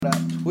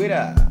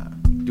Twitter.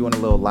 Doing a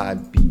little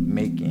live beat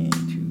making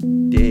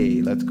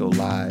today. Let's go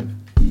live.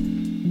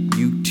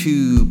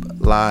 YouTube,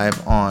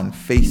 live on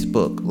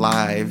Facebook,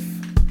 live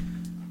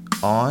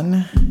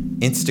on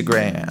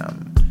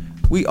Instagram.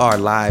 We are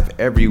live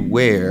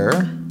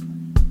everywhere.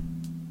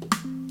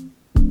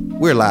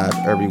 We're live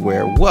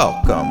everywhere.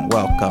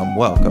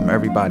 Welcome,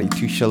 everybody,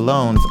 to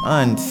Shalom's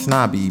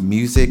Unsnobby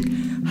Music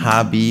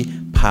Hobby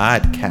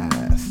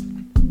Podcast.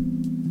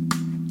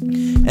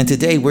 And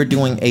today we're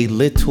doing a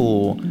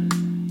little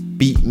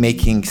beat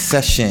making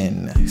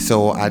session.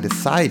 So I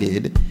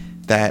decided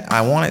that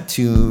I wanted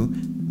to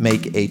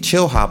make a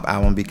chill hop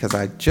album because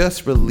I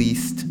just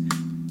released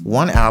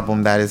one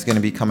album that is going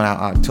to be coming out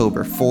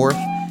October 4th,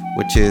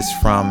 which is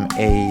from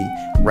a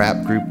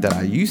rap group that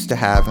I used to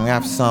have. And we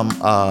have some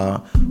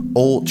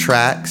old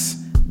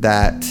tracks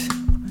that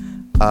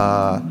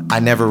I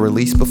never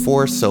released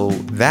before. So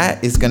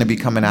that is going to be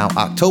coming out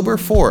October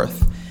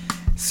 4th.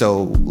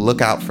 So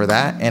look out for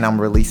that. And I'm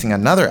releasing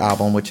another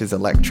album, which is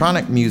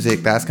electronic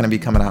music. That's going to be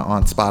coming out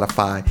on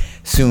Spotify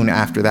soon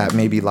after that,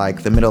 maybe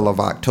like the middle of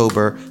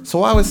October.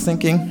 So I was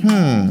thinking,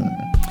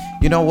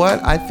 you know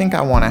what? I think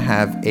I want to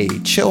have a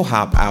chill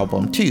hop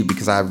album too,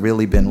 because I've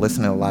really been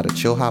listening to a lot of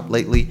chill hop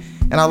lately,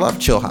 and I love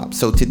chill hop.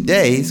 So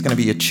today is going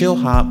to be a chill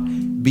hop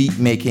beat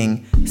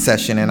making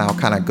session, and I'll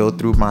kind of go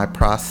through my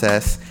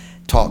process,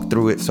 talk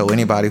through it, so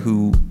anybody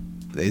who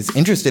is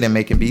interested in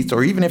making beats,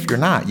 or even if you're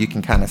not, you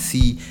can kind of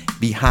see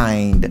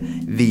behind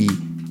the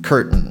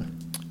curtain.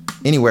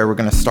 Anyway, we're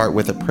going to start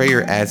with a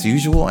prayer as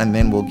usual, and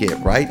then we'll get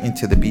right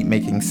into the beat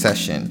making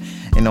session.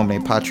 In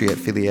nomine Patri et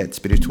Filii et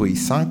Spiritui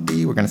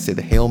Sancti, we're going to say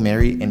the Hail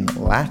Mary in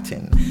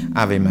Latin.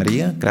 Ave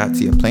Maria,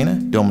 gratia plena,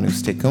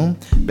 Dominus tecum,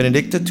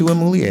 benedicta tu in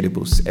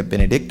mulieribus, et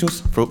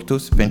benedictus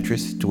fructus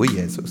ventris tui,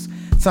 Iesus.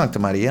 Sancta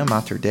Maria,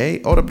 Mater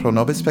Dei, ora pro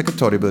nobis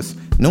peccatoribus,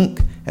 nunc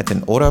et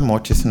in hora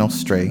mortis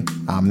nostrae.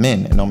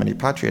 Amen. In nomine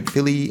Patri et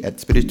Filii et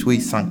Spiritui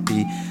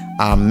Sancti.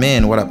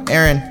 Amen. What up,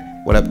 Aaron?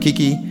 What up,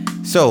 Kiki?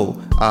 So,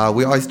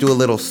 we always do a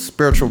little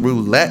spiritual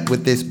roulette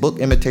with this book,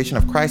 Imitation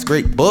of Christ.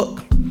 Great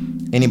book.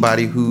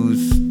 Anybody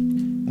who's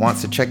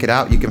wants to check it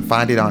out, you can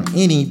find it on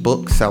any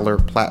bookseller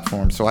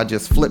platform. So I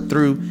just flip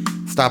through,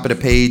 stop at a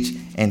page,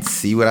 and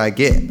see what I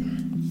get.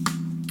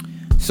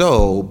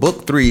 So,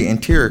 Book 3,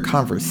 Interior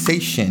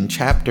Conversation,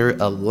 Chapter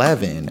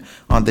 11,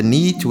 on the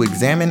need to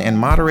examine and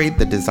moderate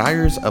the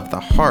desires of the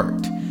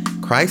heart.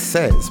 Christ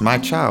says, "My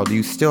child,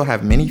 you still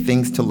have many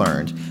things to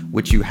learn,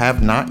 which you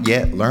have not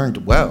yet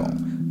learned well."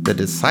 The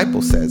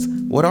disciple says,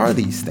 "What are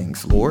these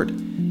things, Lord?"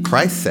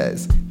 Christ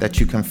says, "That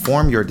you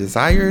conform your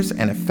desires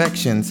and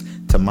affections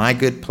to my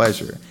good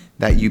pleasure,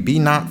 that you be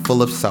not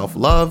full of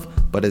self-love,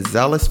 but a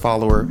zealous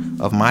follower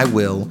of my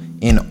will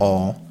in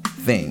all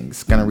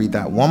things." Gonna read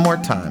that one more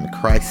time.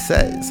 Christ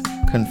says,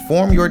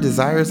 "Conform your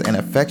desires and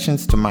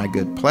affections to my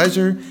good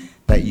pleasure,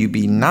 that you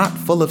be not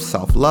full of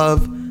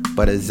self-love,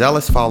 but a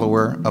zealous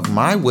follower of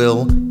my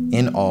will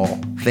in all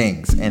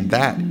things." And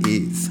that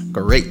is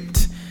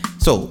great.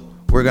 So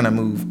we're going to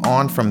move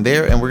on from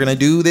there, and we're going to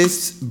do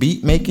this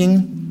beat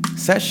making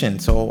session.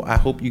 So I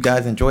hope you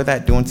guys enjoy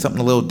that, doing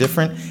something a little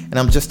different. And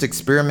I'm just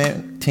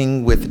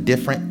experimenting with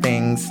different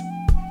things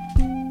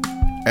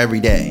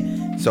every day.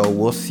 So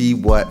we'll see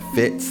what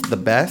fits the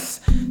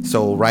best.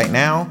 So right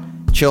now,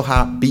 chill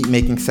hop beat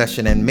making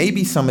session, and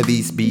maybe some of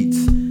these beats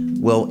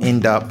will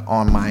end up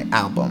on my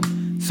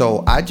album.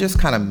 So I just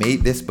kind of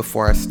made this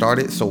before I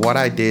started. So what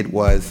I did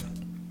was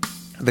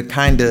the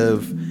kind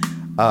of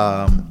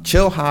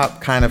chill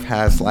hop kind of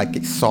has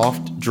like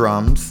soft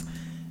drums,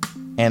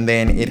 and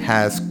then it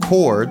has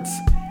chords,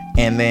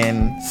 and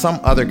then some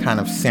other kind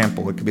of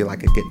sample. It could be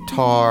like a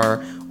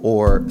guitar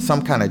or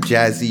some kind of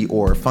jazzy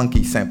or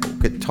funky sample,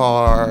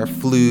 guitar,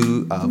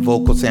 flute,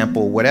 vocal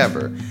sample,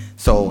 whatever.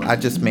 So I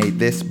just made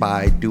this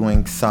by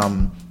doing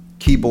some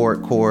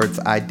keyboard chords.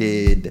 I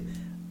did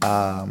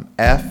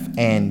F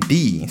and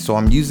D. So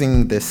I'm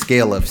using the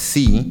scale of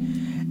C,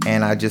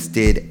 and I just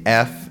did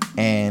F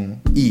and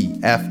E,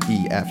 F,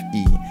 E, F,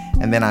 E.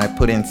 And then I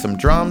put in some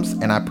drums,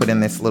 and I put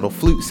in this little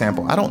flute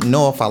sample. I don't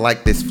know if I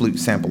like this flute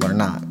sample or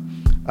not.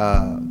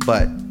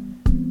 But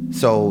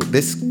so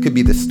this could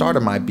be the start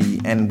of my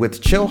beat. And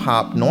with chill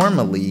hop,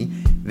 normally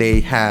they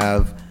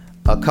have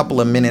a couple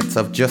of minutes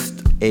of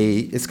just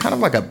it's kind of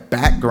like a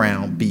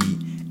background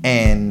beat,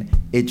 and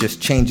it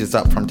just changes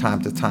up from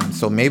time to time.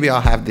 So maybe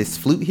I'll have this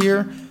flute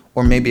here,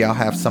 or maybe I'll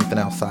have something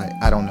else.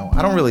 I don't know.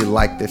 I don't really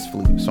like this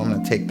flute, so I'm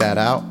gonna take that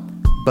out.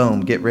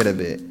 Boom, get rid of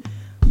it.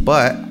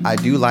 But I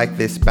do like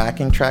this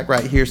backing track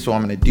right here, so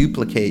I'm gonna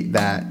duplicate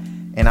that.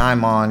 And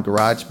I'm on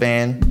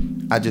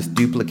GarageBand. I just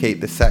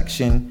duplicate the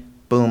section.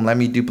 Boom, let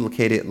me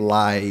duplicate it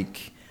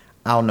like,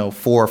 I don't know,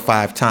 4 or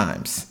 5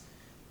 times.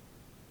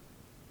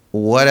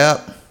 What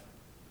up,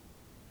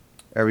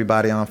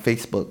 everybody on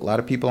Facebook? A lot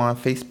of people on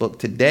Facebook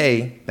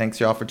today. Thanks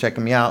y'all for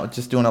checking me out.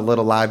 Just doing a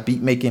little live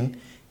beat making.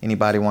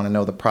 Anybody want to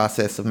know the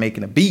process of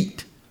making a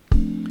beat?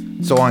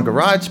 So on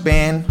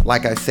GarageBand,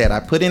 like I said, I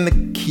put in the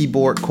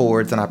keyboard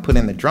chords and I put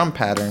in the drum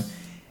pattern.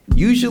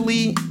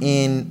 Usually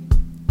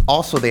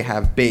also they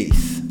have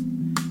bass.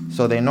 So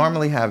So they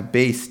normally have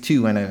bass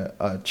too in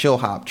a chill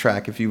hop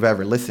track if you've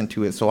ever listened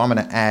to it. So I'm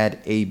going to add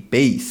a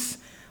bass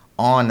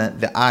on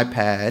the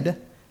iPad.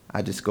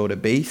 I just go to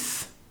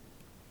bass.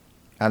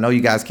 I know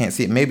you guys can't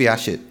see it. Maybe I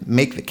should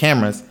make the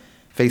cameras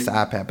face the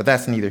iPad, but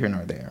that's neither here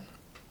nor there.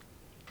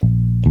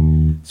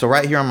 So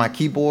right here on my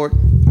keyboard,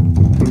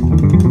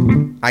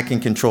 I can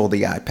control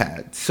the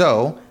iPad.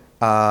 So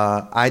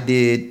I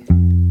did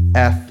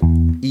F,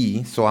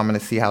 E, so I'm going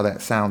to see how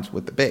that sounds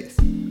with the bass.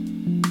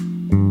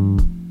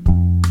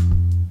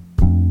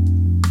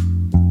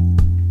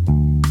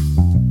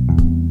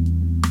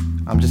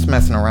 I'm just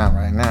messing around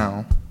right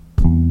now.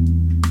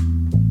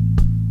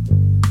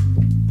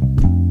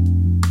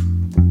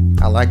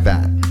 I like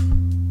that.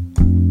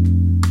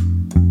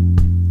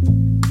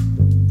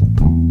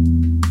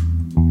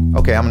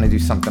 Okay, I'm gonna do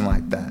something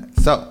like that.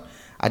 So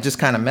I just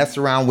kind of messed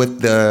around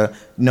with the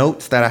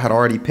notes that I had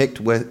already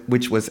picked,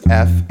 which was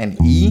F and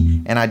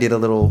E, and I did a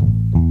little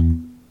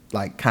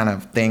like kind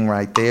of thing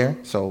right there.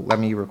 So let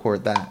me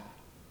record that.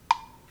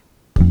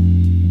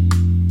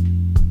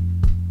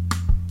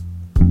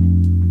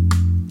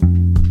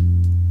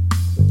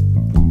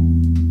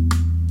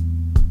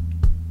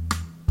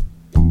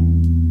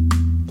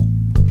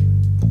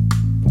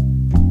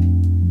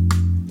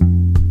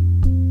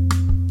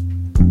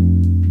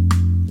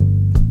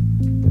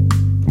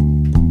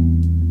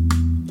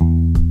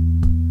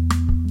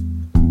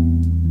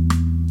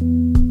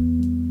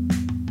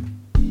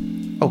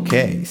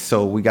 Okay,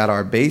 so we got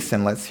our bass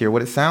and let's hear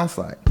what it sounds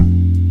like.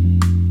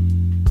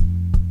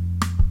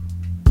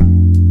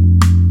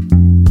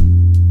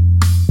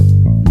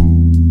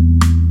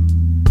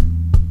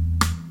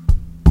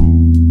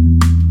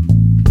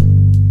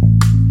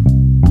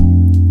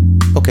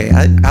 Okay,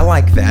 I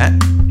like that.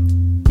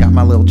 Got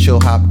my little chill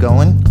hop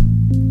going.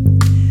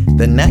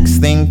 The next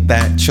thing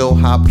that chill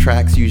hop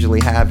tracks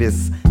usually have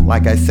is,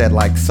 like I said,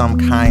 like some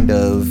kind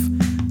of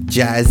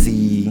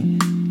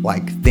jazzy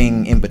like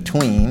thing in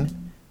between.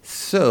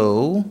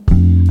 So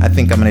I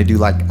think I'm gonna do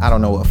like, I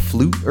don't know, a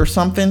flute or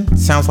something.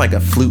 Sounds like a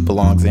flute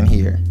belongs in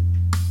here.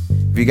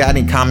 If you got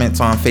any comments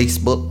on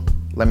Facebook,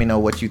 let me know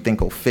what you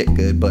think will fit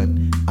good, but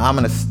I'm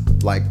gonna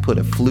like put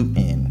a flute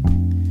in.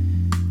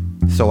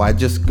 So I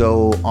just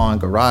go on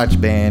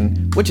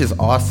GarageBand, which is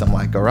awesome.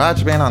 Like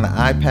GarageBand on the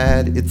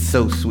iPad, it's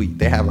so sweet.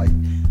 They have like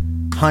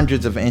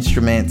hundreds of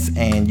instruments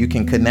and you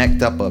can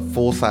connect up a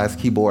full-size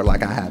keyboard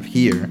like I have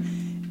here.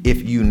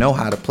 If you know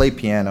how to play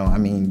piano, I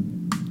mean,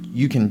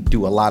 you can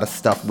do a lot of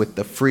stuff with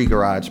the free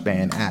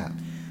GarageBand app.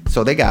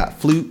 So they got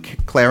flute,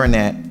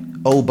 clarinet,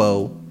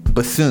 oboe,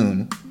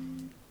 bassoon.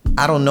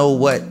 I don't know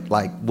what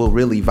like will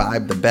really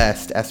vibe the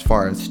best as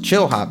far as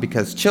chill hop,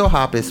 because chill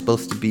hop is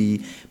supposed to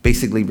be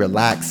basically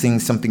relaxing,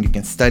 something you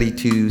can study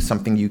to,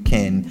 something you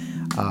can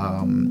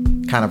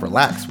kind of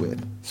relax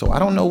with. So I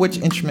don't know which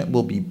instrument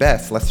will be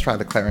best. Let's try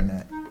the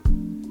clarinet.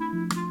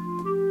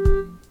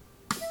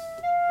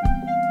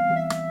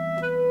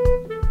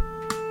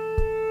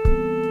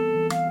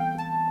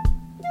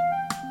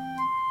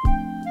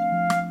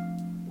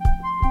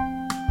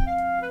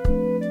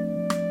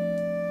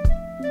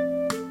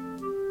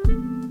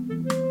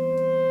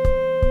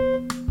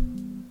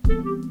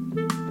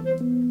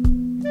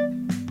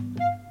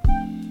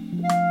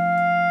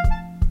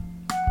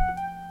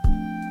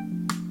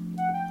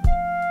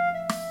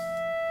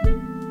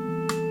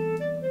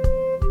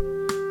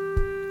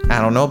 I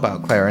don't know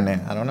about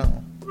clarinet. I don't know.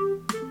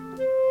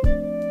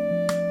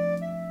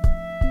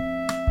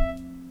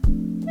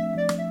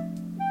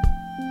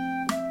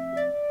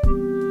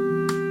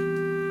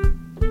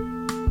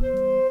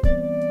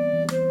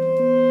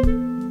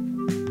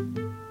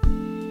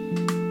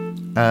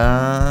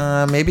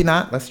 Maybe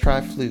not. Let's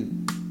try flute.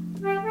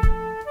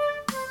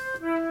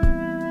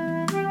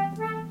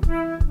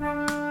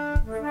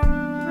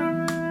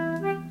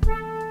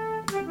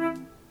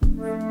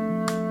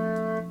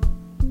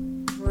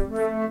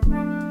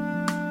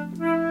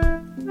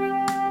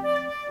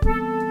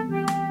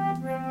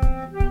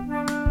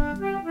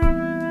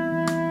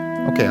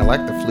 Okay, I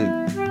like the flute.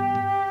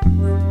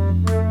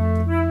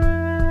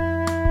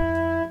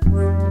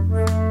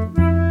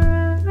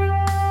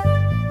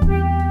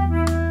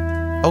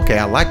 Okay,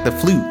 I like the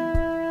flute.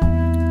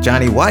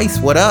 Johnny Weiss,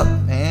 what up,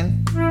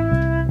 man?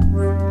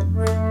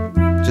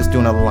 Just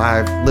doing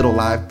a little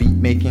live beat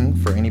making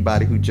for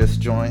anybody who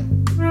just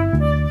joined.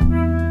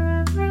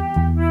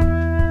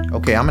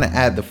 Okay, I'm gonna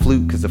add the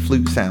flute because the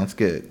flute sounds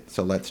good.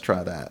 So let's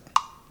try that.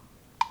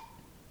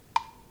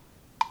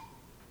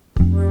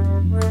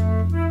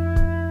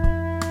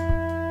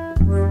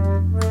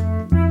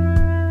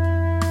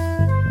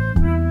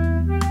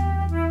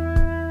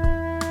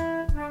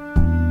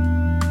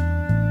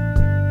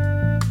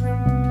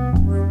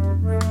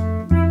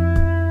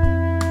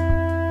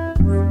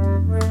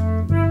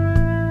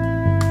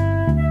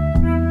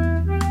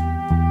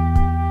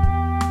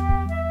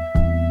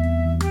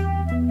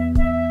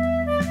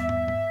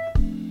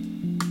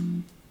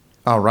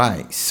 All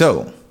right,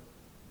 so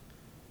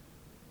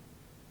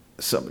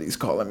somebody's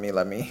calling me.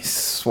 Let me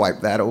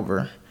swipe that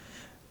over.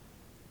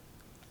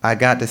 I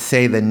got to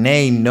say the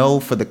nay no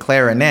for the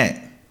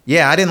clarinet.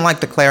 Yeah, I didn't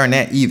like the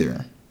clarinet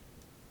either.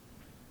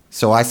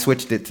 So I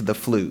switched it to the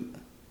flute.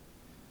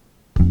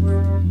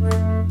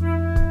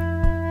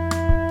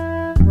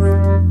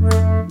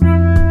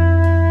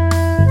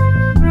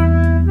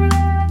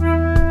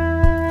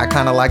 I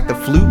kind of like the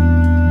flute.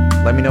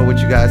 Let me know what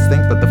you guys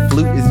think, but the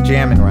flute is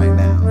jamming right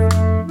now.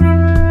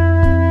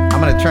 I'm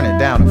going to turn it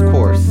down, of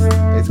course.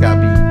 It's got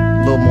to be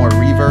a little more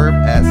reverb,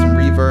 add some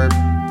reverb,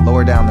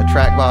 lower down the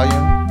track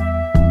volume.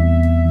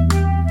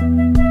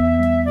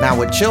 Now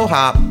with chill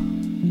hop,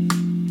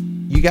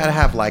 you got to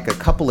have like a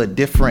couple of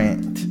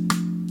different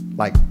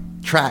like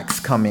tracks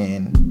come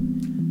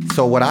in.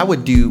 So what I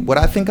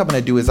think I'm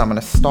going to do is I'm going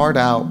to start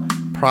out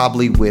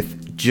probably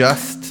with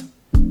just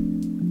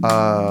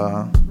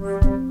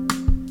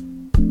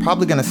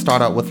probably going to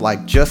start out with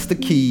like just the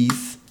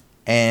keys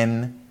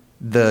and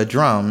the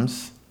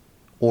drums,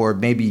 or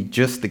maybe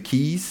just the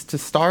keys to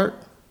start,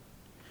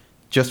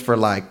 just for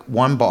like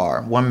one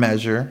bar, one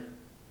measure.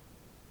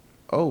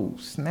 Oh,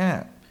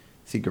 snap.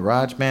 See,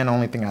 GarageBand,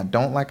 only thing I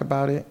don't like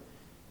about it,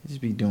 just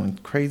be doing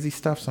crazy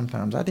stuff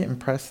sometimes. I didn't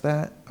press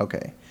that.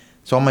 Okay.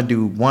 So I'm going to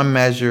do one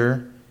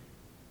measure,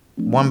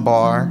 one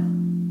bar,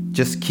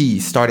 just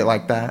keys. Start it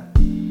like that.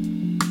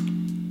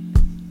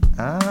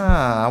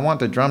 I want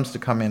the drums to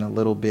come in a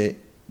little bit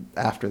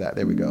after that.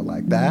 There we go,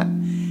 like that.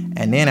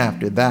 And then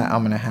after that,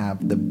 I'm going to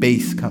have the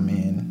bass come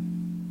in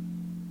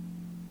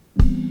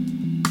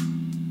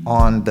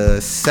on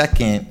the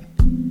second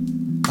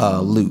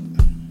loop.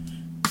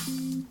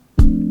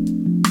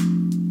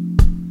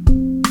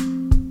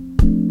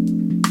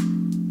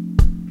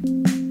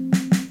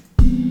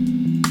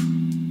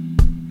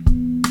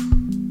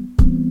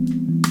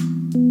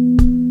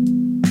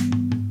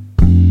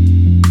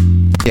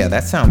 Yeah,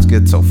 that sounds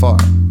good so far.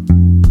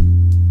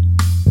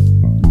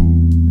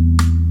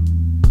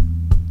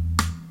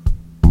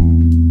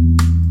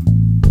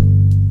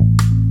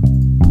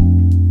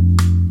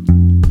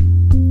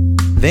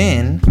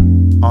 Then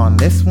on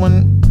this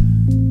one,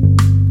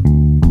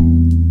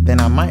 then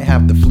I might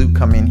have the flute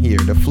come in here.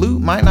 The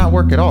flute might not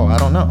work at all. I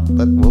don't know,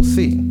 but we'll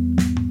see.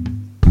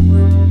 I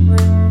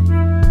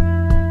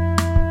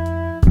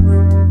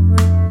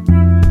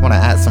want to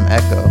add some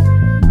echo.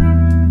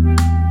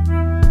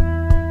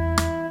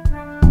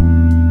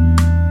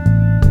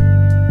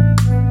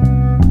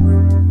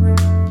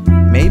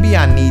 Maybe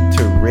I need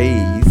to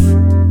raise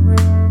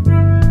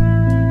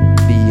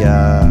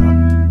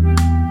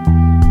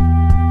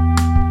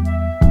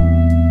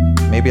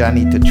maybe I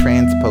need to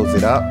transpose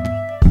it up.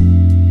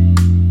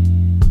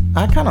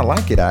 I kind of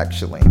like it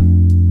actually.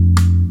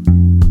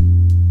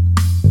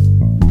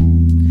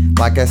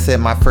 Like I said,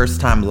 my first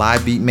time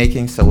live beat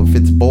making, so if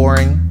it's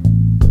boring,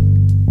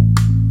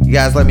 you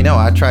guys let me know.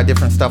 I try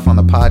different stuff on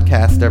the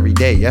podcast every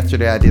day.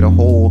 Yesterday I did a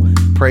whole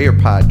prayer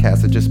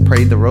podcast. I just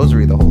prayed the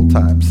rosary the whole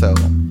time. So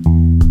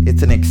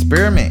it's an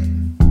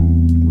experiment.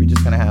 We're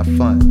just going to have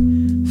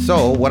fun.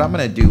 So what I'm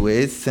going to do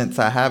is, since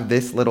I have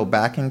this little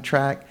backing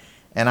track,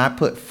 and I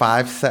put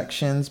 5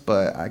 sections,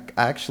 but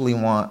I'm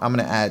going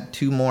to add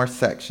 2 more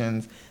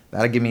sections.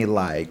 That'll give me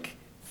like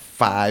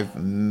 5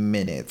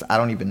 minutes. I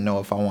don't even know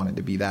if I want it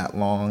to be that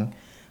long.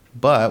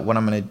 But what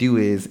I'm going to do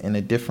is, in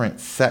the different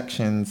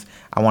sections,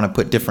 I want to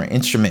put different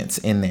instruments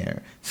in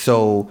there.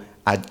 So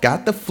I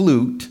got the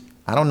flute.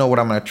 I don't know what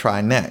I'm going to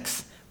try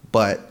next.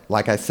 But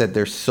like I said,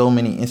 there's so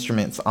many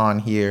instruments on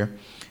here.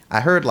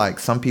 I heard like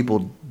some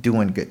people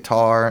doing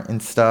guitar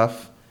and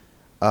stuff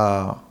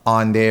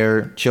on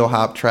their chill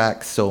hop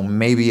tracks. So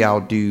maybe I'll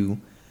do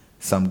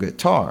some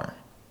guitar.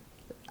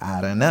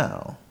 I don't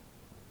know.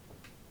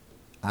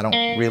 I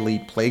don't really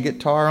play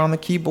guitar on the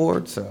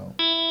keyboard, so.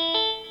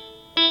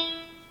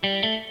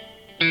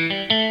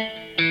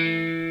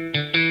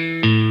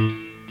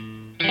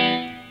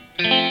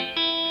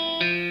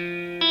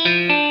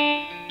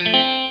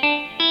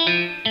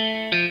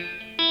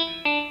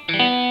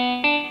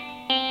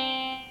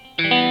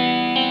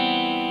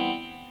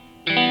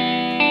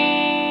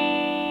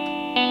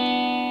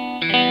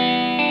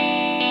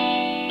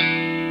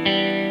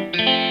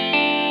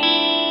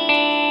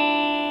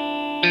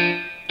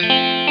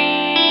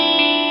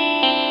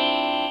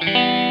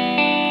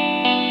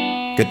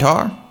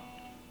 Guitar?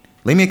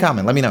 Leave me a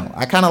comment. Let me know.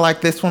 I kind of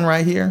like this one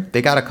right here.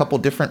 They got a couple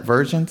different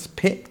versions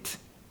picked.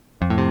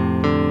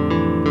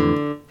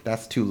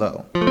 That's too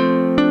low.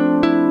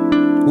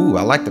 Ooh,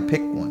 I like the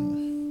pick one.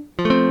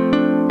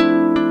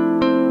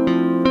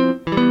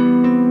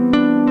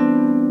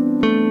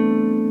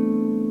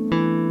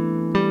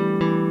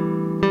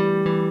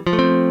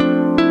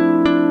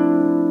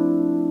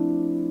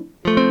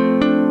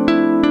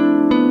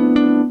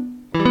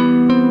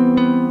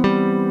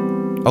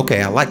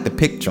 Okay, I like the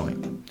pick joint.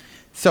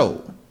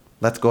 So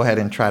let's go ahead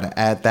and try to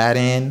add that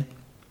in.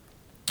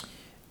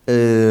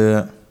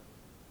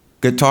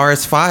 Guitar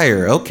is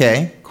fire.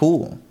 Okay,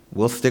 cool.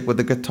 We'll stick with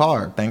the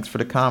guitar. Thanks for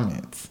the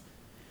comments.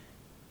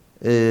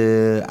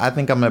 I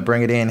think I'm going to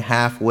bring it in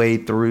halfway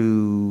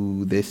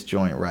through this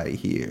joint right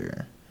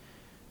here.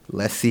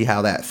 Let's see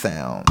how that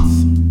sounds.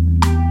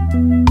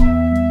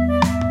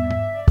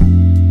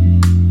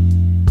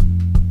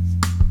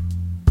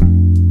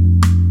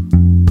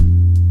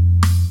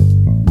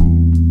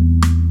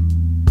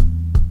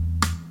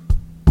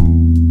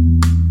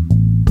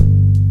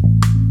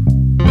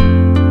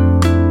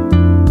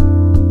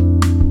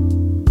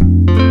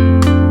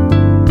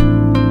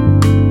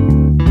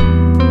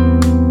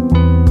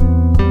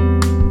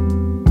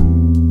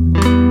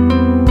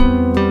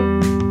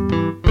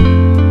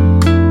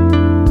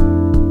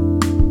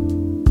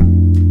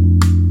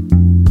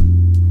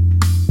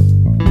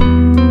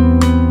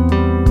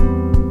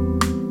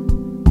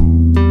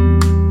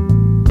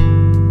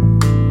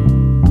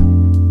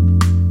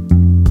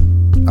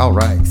 All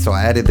right, so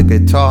I added the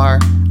guitar.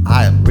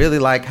 I really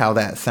like how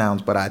that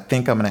sounds, but I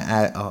think I'm gonna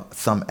add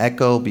some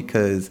echo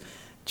because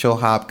chill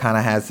hop kind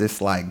of has this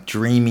like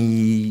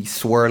dreamy,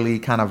 swirly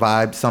kind of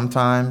vibe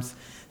sometimes.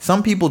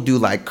 Some people do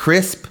like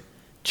crisp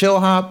chill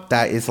hop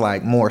that is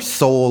like more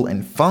soul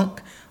and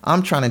funk.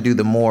 I'm trying to do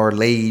the more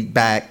laid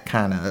back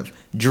kind of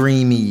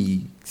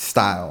dreamy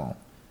style.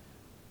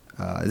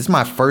 This is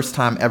my first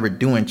time ever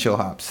doing chill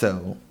hop,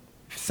 so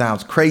if it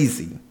sounds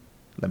crazy,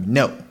 let me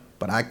know.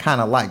 But I kind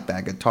of like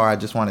that guitar. I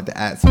just wanted to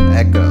add some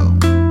echo.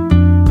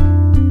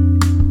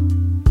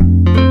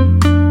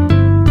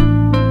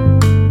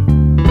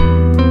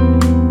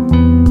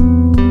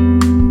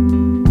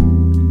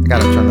 I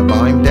gotta turn the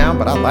volume down,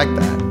 but I like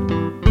that.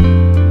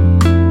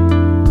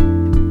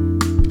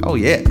 Oh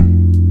yeah.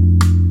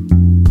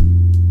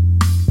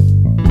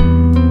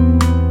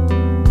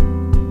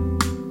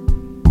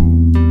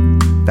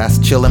 That's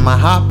chillin' my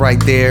hop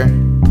right there.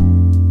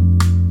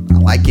 I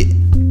like it.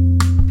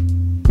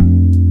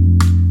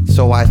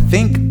 So I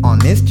think on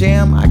this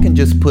jam, I can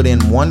just put in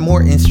one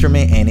more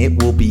instrument and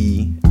it will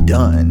be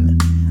done.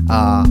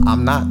 I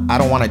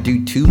don't want to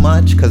do too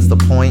much because the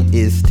point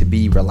is to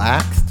be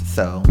relaxed.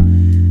 So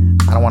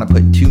I don't want to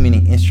put too many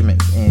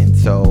instruments in.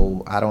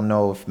 So I don't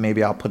know if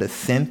maybe I'll put a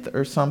synth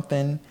or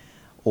something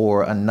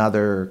or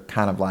another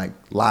kind of like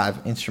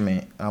live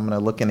instrument. I'm going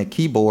to look in the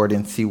keyboard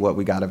and see what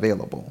we got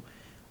available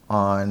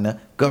on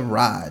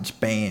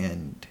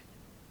GarageBand,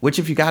 which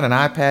if you got an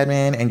iPad,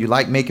 man, and you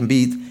like making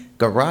beats,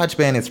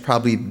 GarageBand is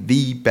probably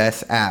the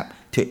best app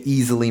to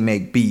easily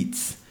make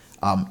beats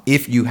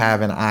if you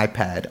have an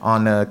iPad.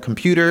 On a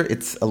computer,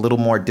 it's a little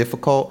more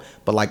difficult,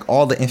 but like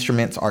all the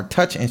instruments are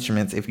touch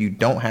instruments. If you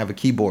don't have a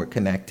keyboard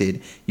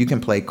connected, you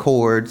can play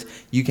chords,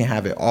 you can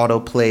have it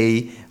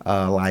autoplay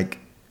like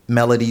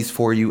melodies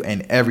for you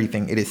and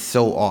everything. It is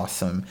so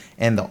awesome.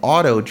 And the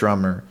auto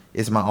drummer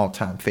is my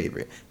all-time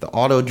favorite. The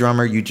auto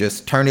drummer, you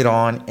just turn it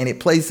on and it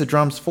plays the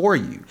drums for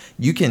you.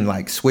 You can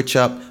like switch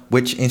up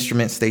which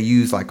instruments they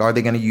use. Like, are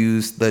they going to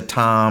use the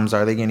toms?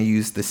 Are they going to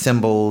use the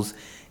cymbals?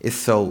 It's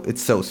so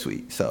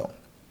sweet. So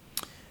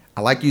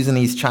I like using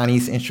these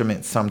Chinese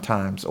instruments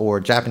sometimes or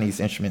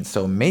Japanese instruments.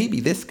 So maybe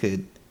this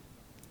could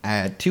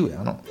add to it.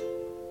 I don't know.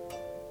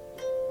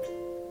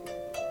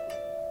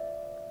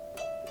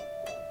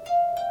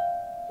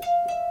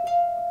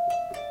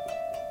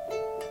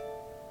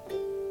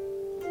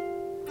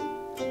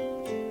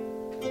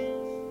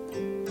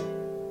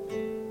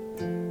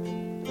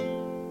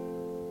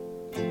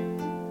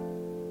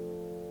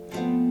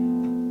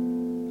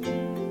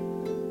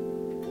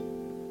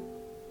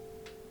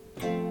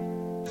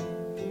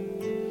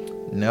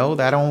 No,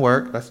 that don't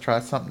work. Let's try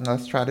something.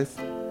 Let's try this.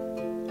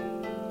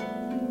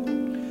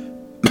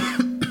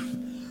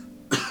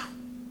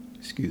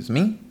 Excuse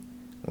me.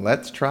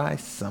 Let's try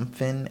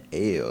something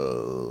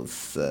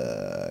else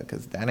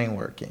because that ain't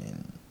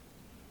working.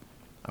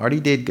 I already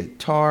did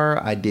guitar.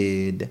 I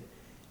did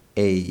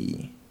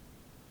a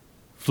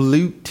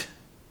flute.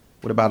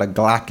 What about a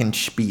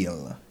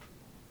glockenspiel?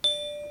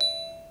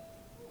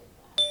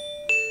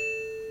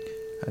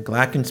 A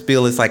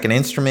glockenspiel is like an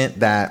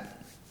instrument that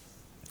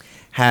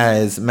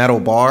has metal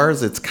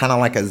bars. It's kind of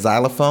like a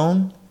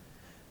xylophone.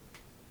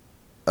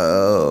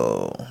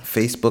 Oh,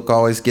 Facebook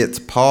always gets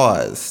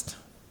paused.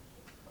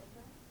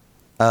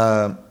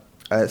 So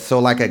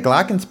like a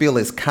glockenspiel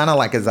is kind of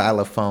like a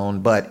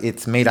xylophone, but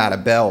it's made out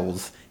of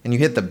bells. And you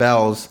hit the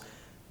bells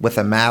with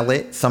a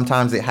mallet.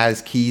 Sometimes it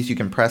has keys. You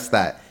can press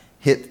that,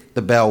 hit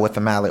the bell with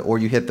a mallet, or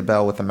you hit the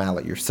bell with a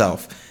mallet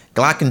yourself.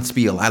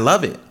 Glockenspiel, I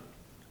love it.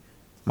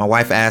 My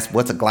wife asked,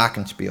 what's a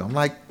glockenspiel? I'm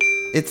like,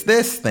 it's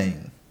this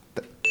thing.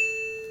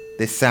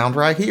 This sound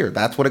right here.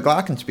 That's what a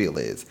glockenspiel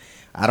is.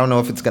 I don't know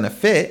if it's going to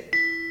fit.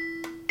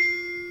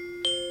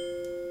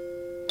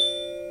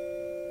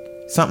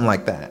 Something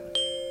like that.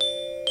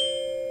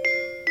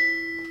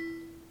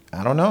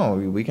 I don't know.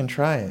 We can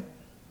try it.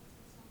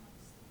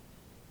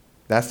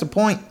 That's the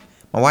point.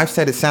 My wife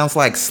said it sounds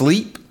like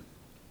sleep.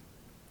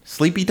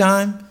 Sleepy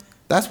time.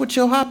 That's what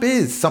chill hop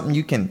is. Something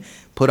you can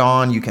put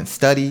on, you can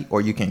study,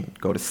 or you can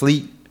go to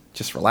sleep.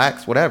 Just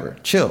relax, whatever.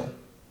 Chill.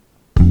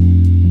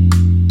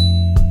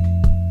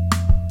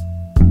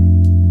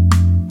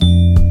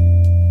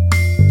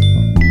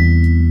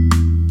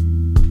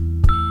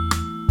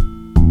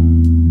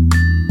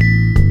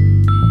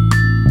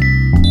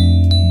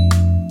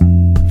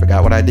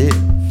 Forgot what I did.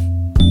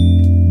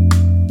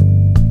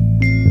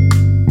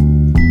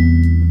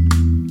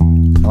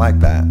 I like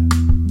that.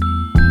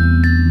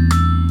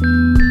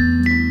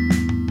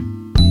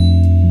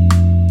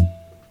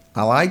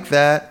 I like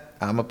that.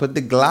 I'm gonna put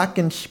the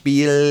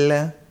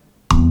glockenspiel.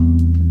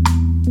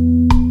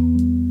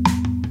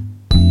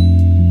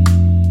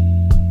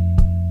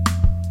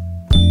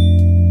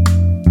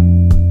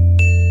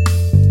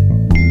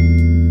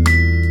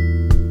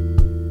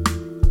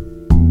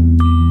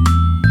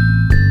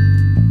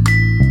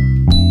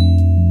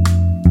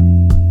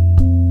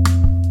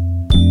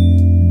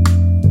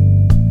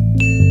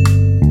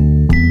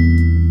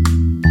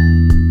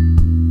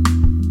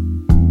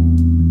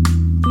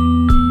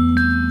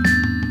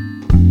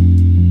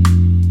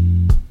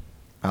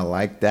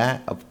 like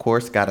that. Of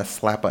course, gotta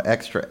slap an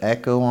extra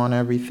echo on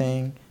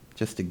everything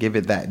just to give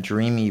it that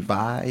dreamy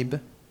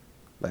vibe.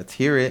 Let's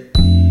hear it.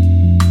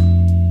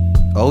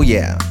 Oh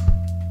yeah.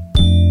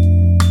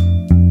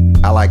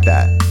 I like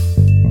that.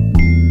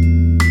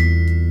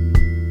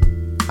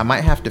 I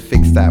might have to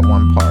fix that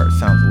one part.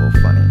 Sounds a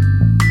little funny.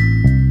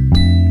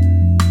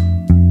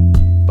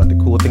 But the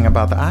cool thing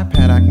about the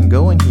iPad, I can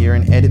go in here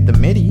and edit the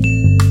MIDI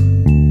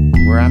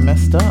where I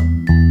messed up.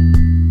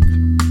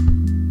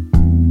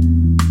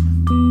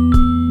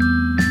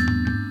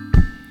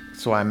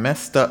 So I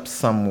messed up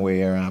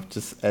somewhere. I'll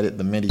just edit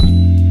the MIDI.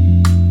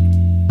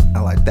 I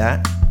like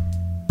that.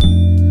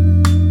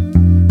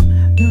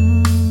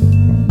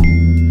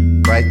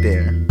 Right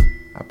there.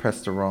 I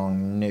pressed the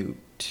wrong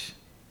note.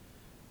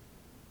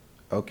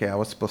 Okay, I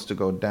was supposed to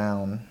go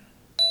down.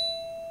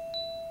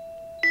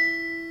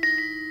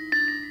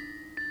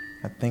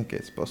 I think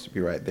it's supposed to be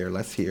right there.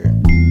 Let's hear it.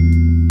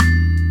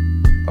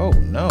 Oh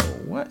no,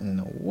 what in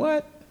the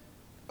what?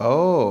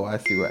 Oh, I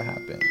see what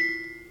happened.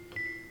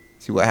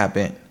 See what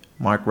happened.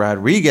 Mark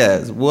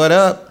Rodriguez, what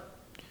up?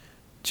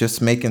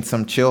 Just making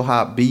some chill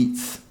hop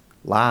beats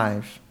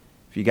live.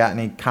 If you got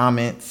any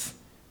comments,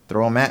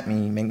 throw them at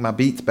me. Make my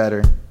beats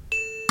better.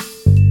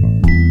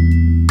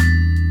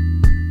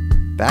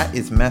 That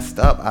is messed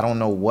up. I don't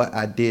know what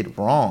I did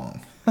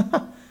wrong.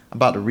 I'm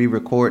about to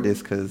re-record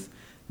this because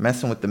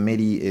messing with the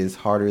MIDI is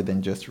harder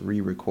than just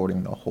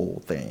re-recording the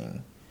whole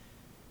thing.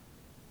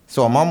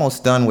 So I'm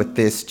almost done with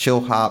this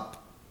chill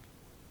hop,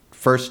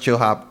 first chill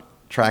hop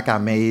track I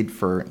made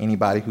for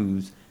anybody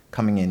who's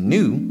coming in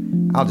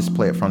new. I'll just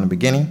play it from the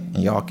beginning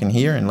and y'all can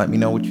hear and let me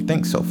know what you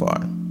think so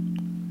far.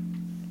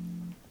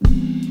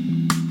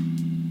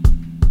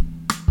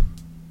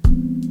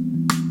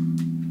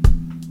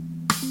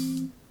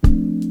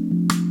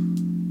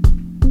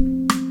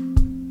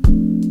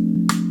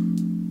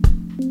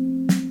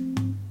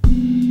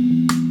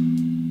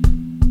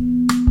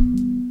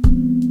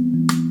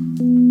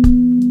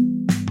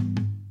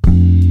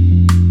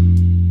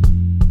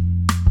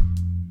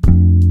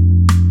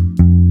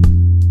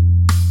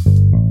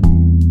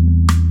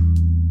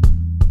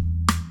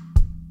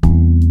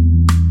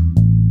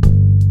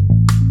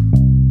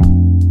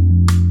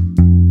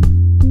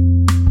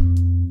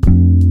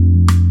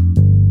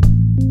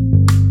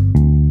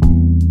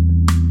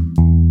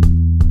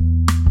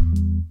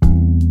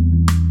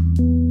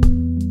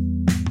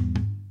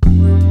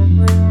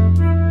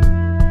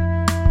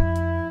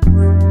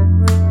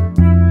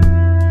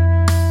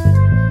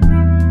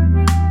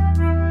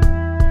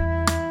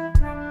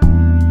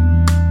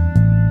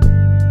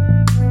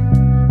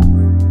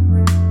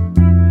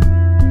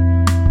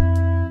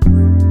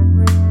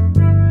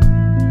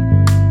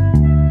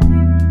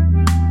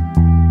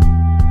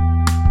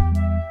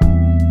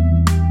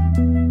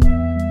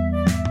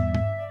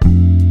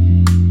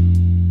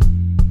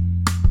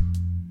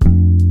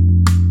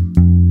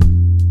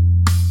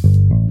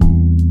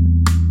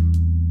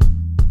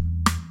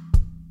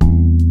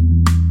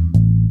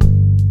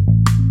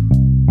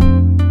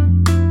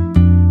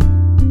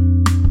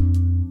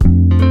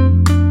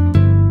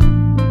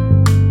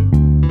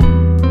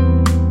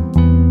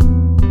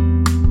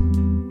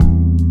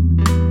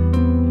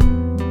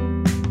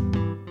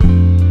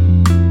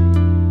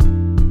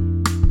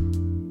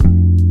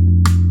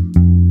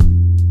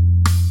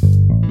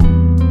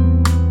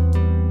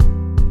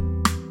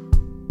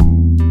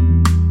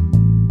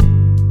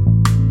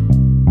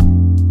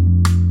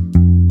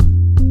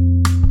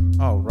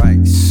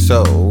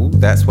 So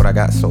that's what I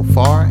got so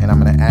far, and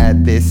I'm gonna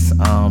add this.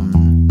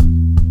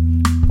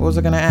 What was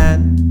I gonna add?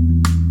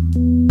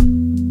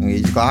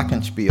 It's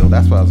Glockenspiel.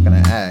 That's what I was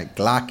gonna add.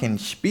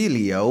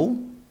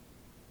 Glockenspielio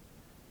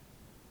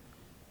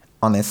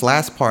on this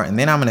last part, and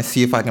then I'm gonna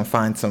see if I can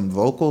find some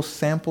vocal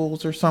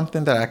samples or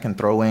something that I can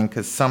throw in,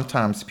 because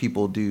sometimes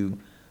people do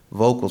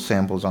vocal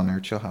samples on their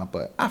chill hop,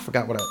 but I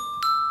forgot what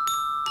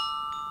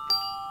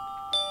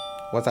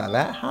was I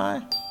that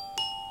high?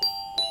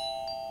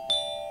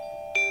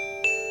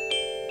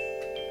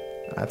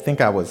 I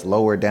think I was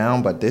lower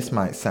down, but this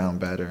might sound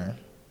better.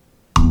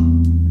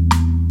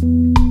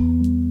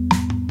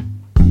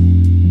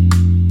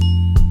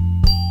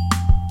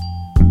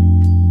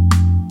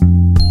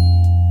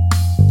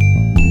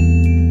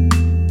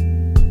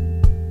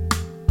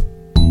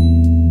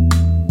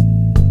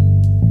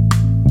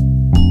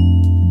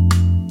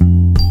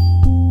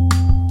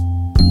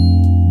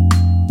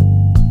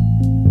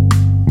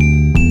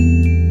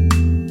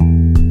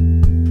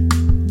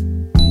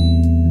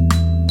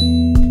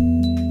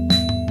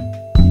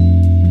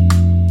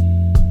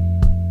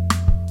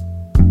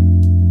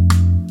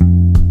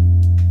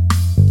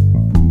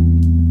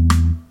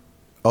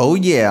 Oh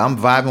yeah, I'm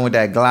vibing with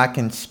that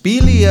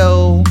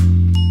Glockenspielio.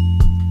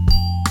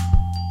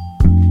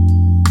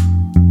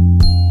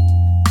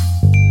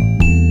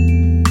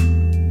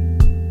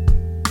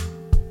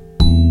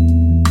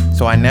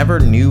 So I never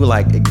knew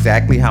like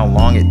exactly how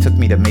long it took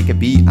me to make a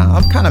beat.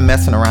 I'm kind of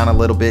messing around a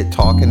little bit,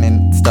 talking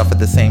and stuff at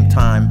the same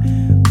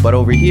time. But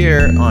over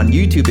here on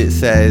YouTube it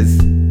says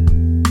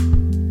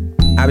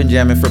I've been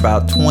jamming for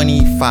about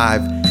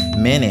 25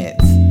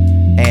 minutes,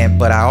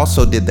 but I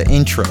also did the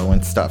intro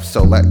and stuff,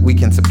 so we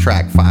can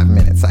subtract 5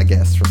 minutes, I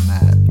guess, from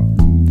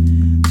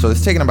that. So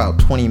it's taken about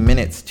 20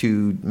 minutes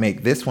to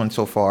make this one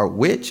so far,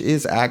 which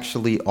is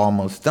actually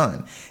almost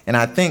done. And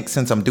I think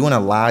since I'm doing a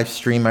live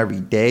stream every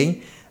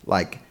day,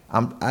 like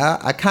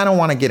I kind of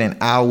want to get an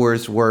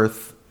hour's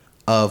worth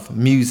of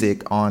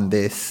music on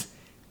this,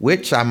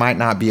 which I might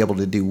not be able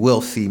to do.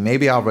 We'll see.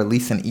 Maybe I'll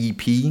release an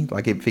EP.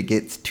 Like if it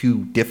gets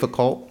too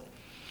difficult,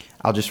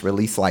 I'll just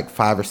release like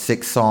 5 or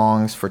 6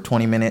 songs for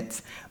 20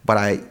 minutes. But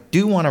I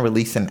do want to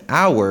release an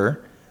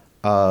hour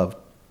of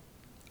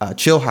a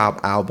Chill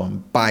Hop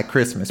album by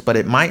Christmas. But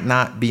it might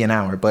not be an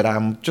hour. But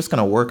I'm just going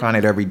to work on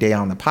it every day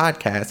on the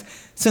podcast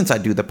since I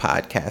do the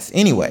podcast.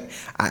 Anyway,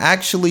 I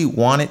actually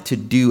wanted to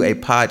do a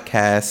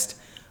podcast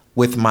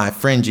with my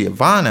friend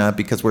Giovanna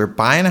because we're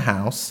buying a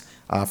house.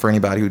 For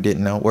anybody who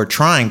didn't know, we're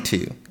trying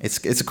to.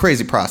 It's a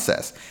crazy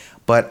process.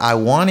 But I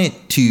wanted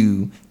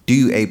to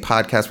do a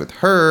podcast with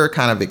her,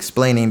 kind of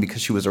explaining,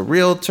 because she was a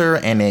realtor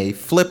and a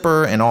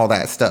flipper and all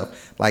that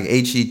stuff, like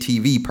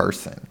HGTV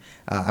person.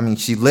 I mean,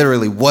 she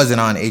literally wasn't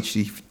on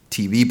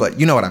HGTV, but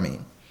you know what I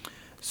mean.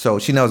 So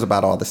she knows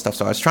about all this stuff.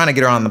 So I was trying to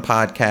get her on the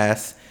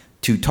podcast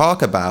to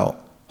talk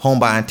about home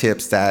buying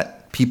tips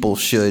that people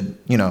should,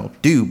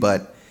 do.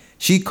 But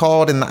she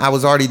called and I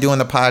was already doing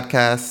the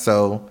podcast,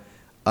 so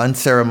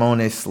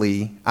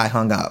unceremoniously I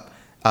hung up.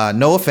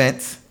 No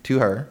offense to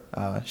her,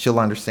 she'll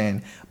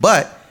understand.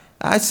 But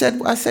I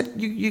said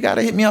you got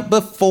to hit me up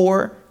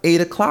before 8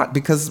 o'clock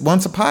because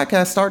once a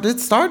podcast started, it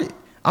started.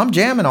 I'm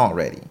jamming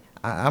already.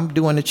 I'm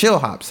doing the chill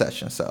hop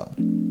session. So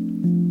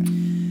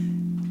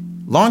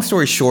long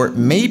story short,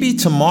 maybe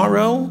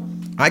tomorrow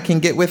I can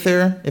get with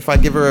her if I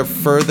give her a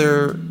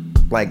further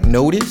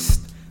notice.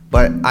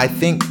 But I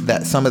think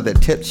that some of the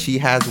tips she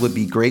has would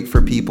be great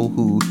for people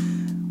who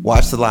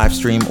watch the live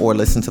stream or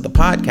listen to the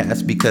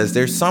podcast, because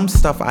there's some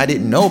stuff I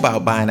didn't know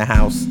about buying a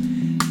house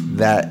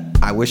that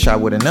I wish I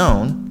would have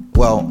known.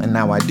 Well, and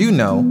now I do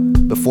know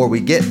before we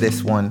get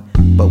this one,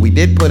 but we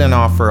did put an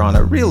offer on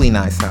a really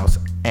nice house,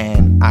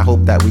 and I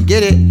hope that we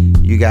get it.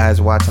 You guys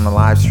watching the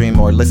live stream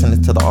or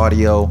listening to the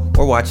audio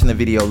or watching the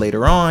video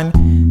later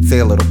on, say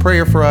a little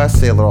prayer for us,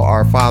 say a little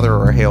Our Father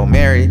or Hail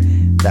Mary,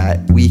 that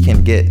we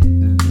can get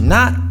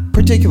not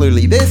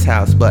particularly this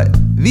house, but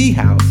the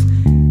house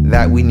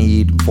that we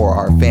need for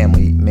our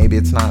family. Maybe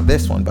it's not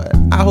this one, but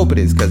I hope it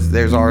is, because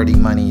there's already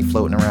money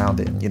floating around,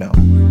 and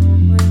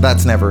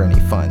that's never any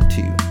fun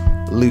to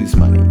lose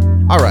money.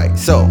 All right,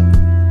 so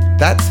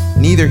that's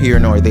neither here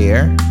nor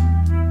there.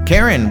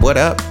 Karen, what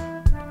up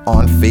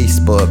on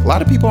Facebook? A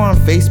lot of people on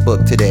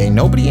Facebook today.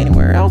 Nobody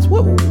anywhere else.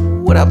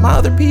 What up, my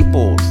other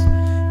peoples?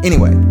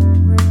 Anyway,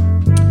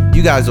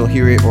 you guys will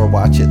hear it or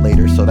watch it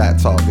later, so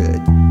that's all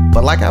good.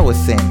 But like I was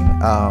saying,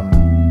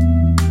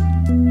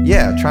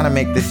 trying to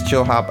make this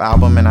chill hop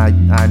album, and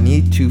I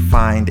need to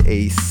find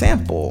a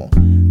sample.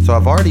 So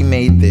I've already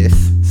made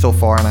this so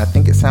far, and I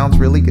think it sounds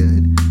really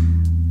good.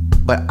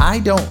 But I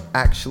don't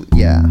actually,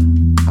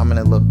 I'm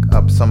gonna look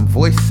up some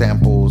voice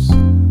samples.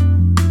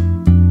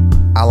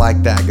 I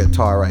like that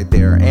guitar right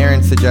there.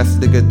 Aaron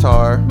suggested a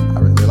guitar. I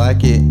really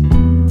like it.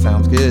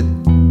 Sounds good.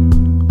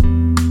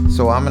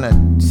 So I'm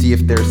gonna see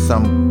if there's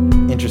some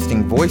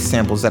interesting voice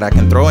samples that I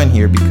can throw in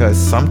here, because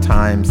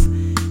sometimes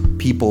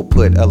people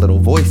put a little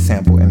voice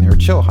sample in their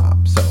chill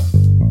hop. So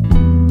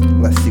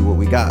let's see what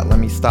we got. Let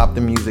me stop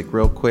the music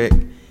real quick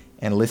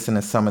and listen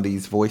to some of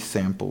these voice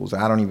samples.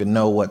 I don't even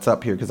know what's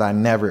up here because I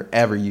never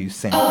ever use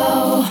samples.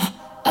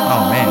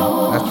 Oh man,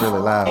 that's really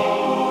loud.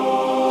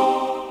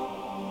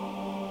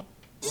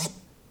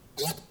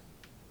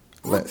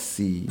 Let's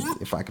see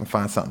if I can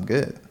find something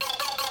good.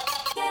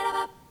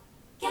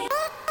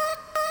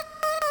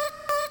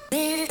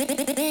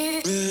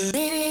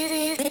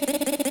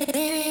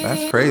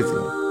 That's crazy.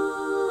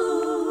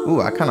 Ooh,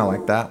 I kind of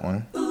like that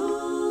one.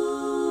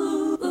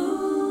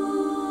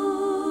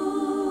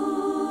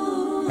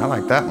 I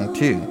like that one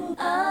too.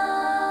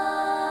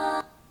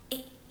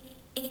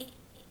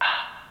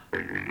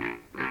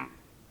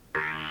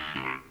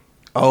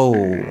 Oh,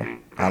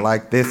 I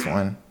like this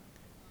one.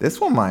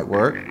 This one might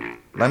work.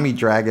 Let me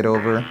drag it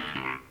over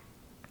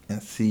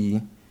and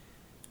see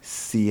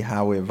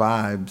how it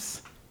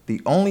vibes.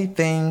 The only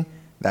thing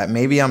that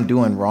maybe I'm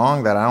doing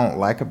wrong that I don't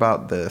like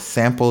about the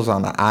samples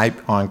on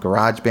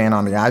GarageBand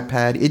on the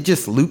iPad, it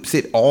just loops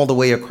it all the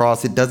way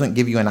across. It doesn't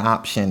give you an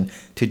option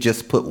to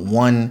just put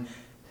one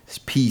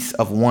piece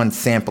of one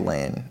sample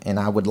in, and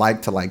I would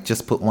like to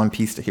just put one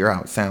piece to hear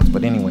how it sounds.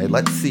 But anyway,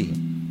 let's see.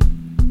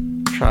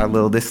 Try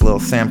this little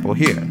sample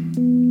here.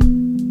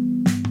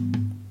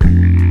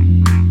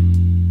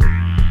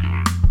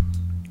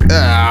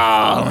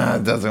 Oh,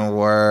 that doesn't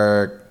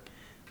work.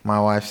 My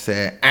wife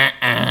said,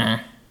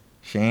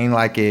 she ain't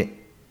like it.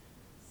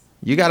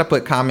 You got to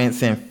put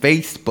comments in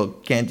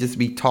Facebook. Can't just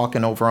be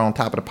talking over on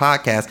top of the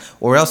podcast,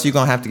 or else you're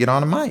going to have to get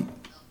on the mic.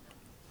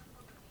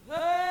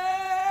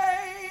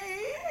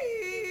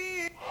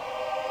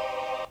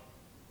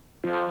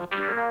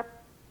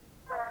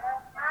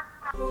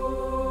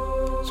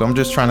 So I'm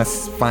just trying to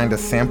find a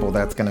sample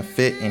that's going to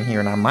fit in here,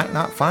 and I might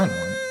not find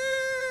one.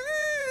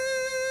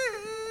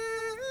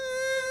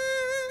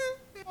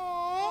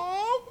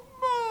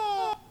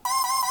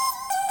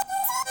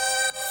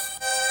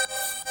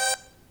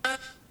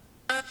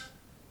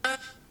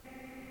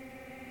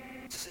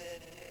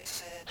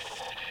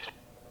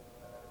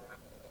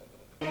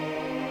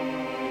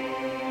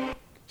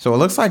 So it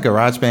looks like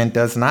GarageBand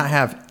does not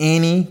have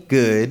any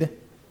good,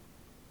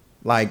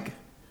 like,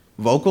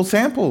 vocal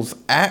samples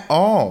at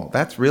all.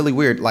 That's really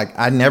weird. Like,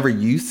 I never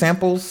use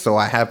samples, so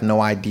I have no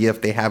idea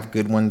if they have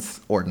good ones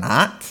or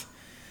not.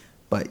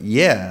 But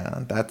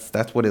yeah,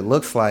 that's what it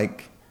looks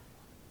like.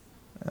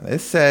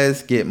 This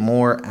says get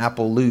more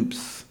Apple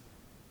loops.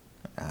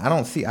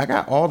 I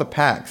got all the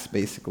packs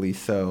basically,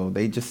 so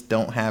they just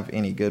don't have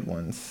any good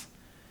ones.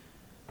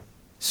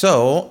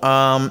 So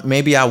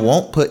maybe I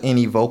won't put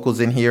any vocals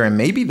in here, and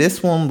maybe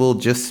this one will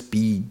just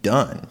be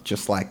done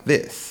just like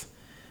this.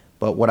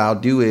 But what I'll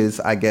do is,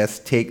 I guess,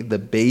 take the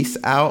bass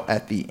out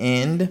at the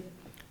end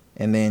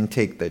and then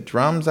take the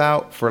drums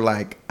out for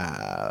like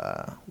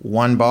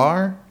 1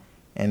 bar,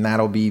 and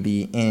that'll be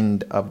the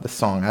end of the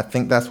song. I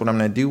think that's what I'm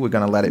gonna do. We're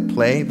gonna let it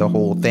play the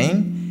whole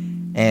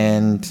thing,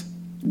 and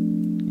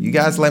you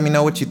guys let me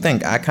know what you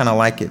think. I kind of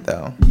like it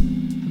though.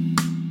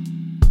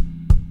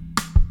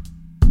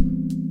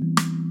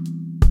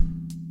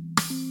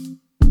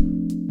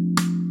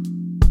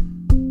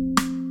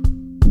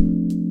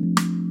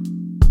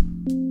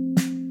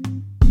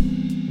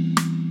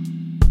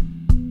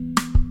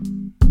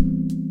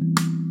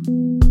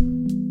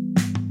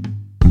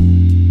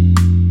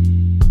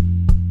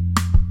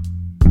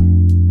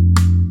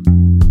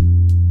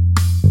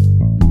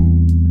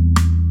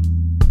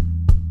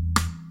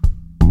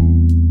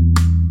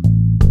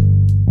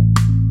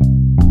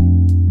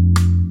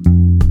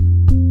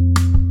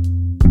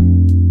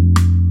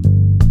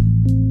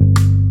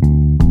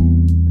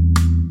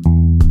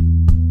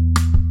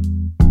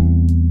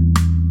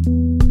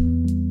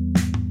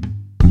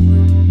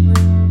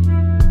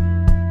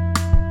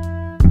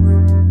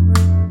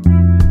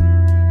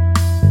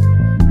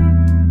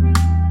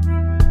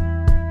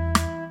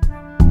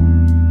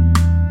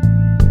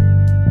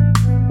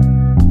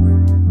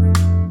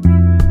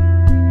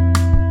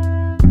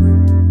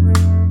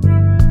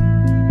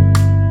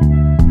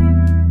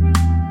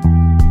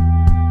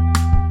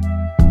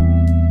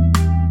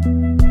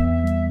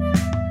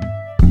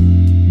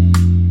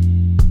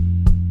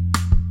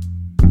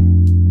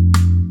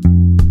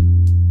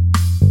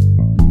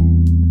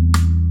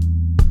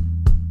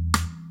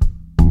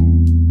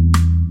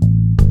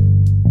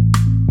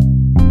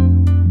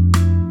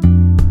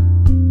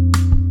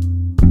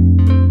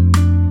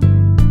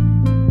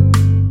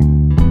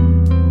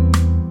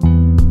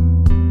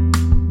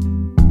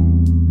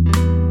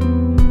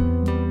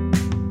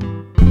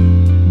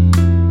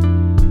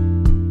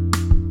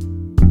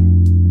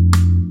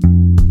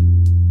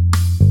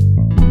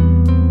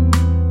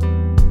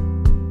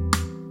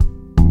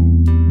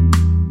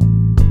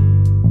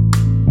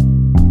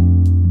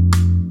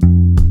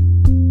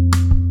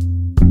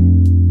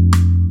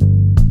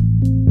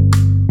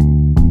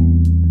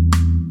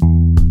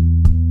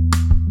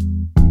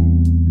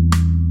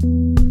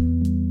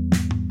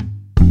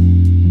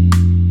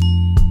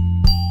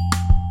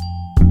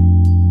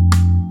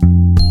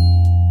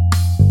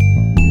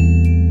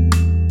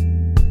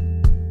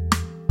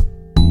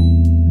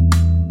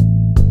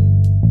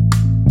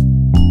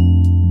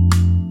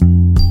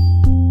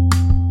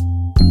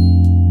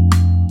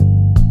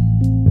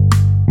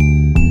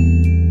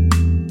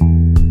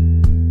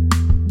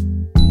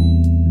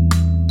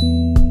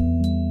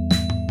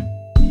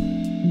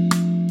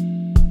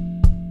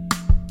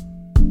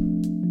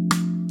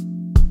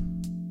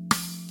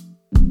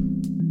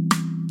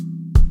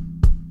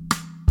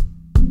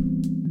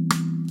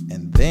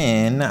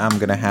 Then I'm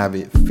gonna have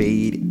it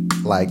fade,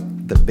 like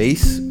the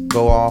bass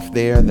go off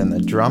there, then the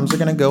drums are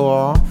gonna go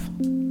off,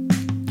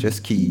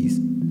 just keys,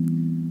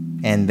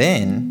 and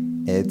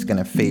then it's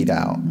gonna fade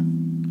out.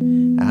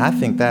 I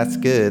think that's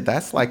good.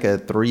 That's like a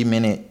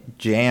 3-minute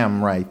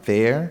jam right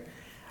there.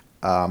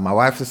 My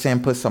wife was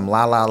saying put some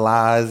la la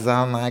la's.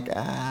 I'm like,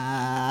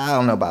 I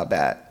don't know about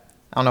that.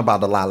 I don't know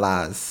about the la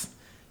la's.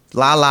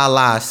 La la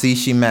la, see,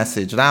 she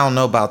messaged. I don't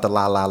know about the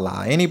la la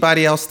la.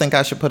 Anybody else think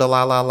I should put a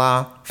la la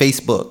la?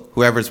 Facebook,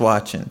 whoever's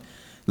watching,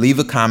 leave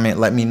a comment,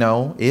 let me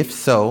know. If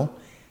so,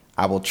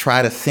 I will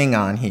try to sing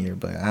on here,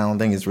 but I don't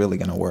think it's really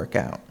gonna work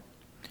out.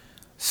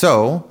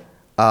 So,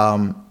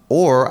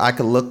 or I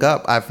could look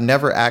up, I've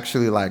never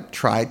actually like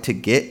tried to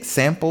get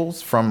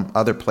samples from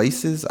other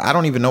places. I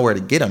don't even know where to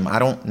get them. I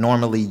don't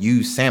normally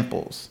use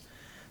samples.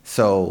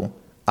 So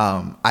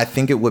I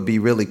think it would be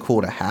really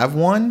cool to have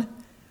one,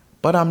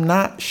 but I'm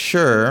not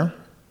sure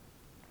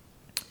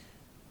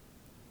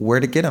where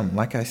to get them,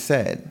 like I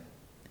said.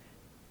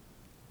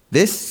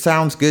 This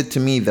sounds good to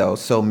me though,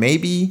 so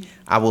maybe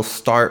I will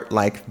start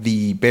like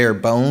the bare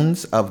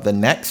bones of the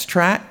next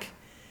track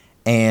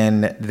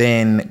and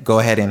then go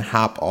ahead and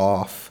hop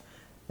off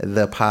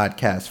the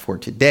podcast for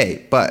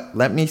today. But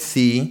let me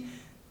see,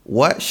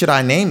 what should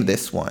I name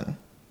this one?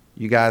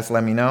 You guys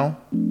let me know.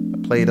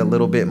 I played a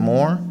little bit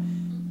more.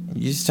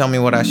 You just tell me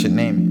what I should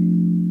name it.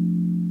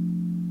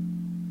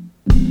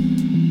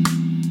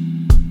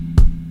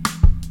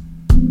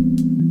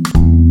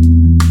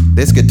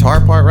 This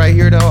guitar part right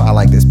here, though, I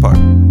like this part.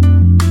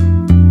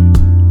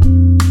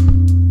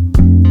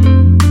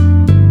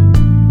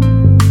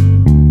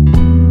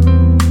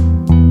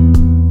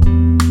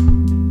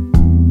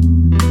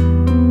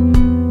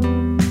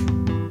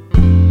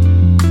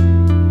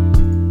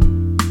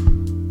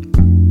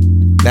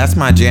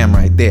 my jam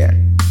right there.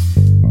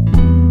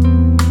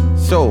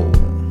 So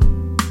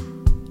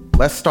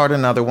let's start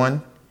another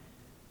one.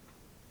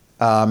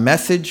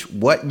 Message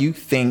what you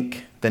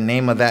think the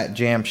name of that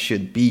jam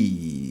should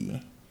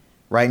be.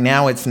 Right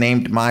now it's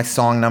named My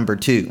Song Number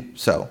 2.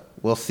 So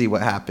we'll see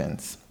what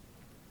happens.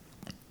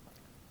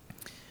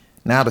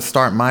 Now to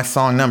start my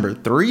song number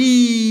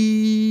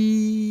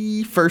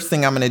 3. First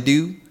thing I'm going to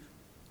do,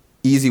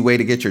 easy way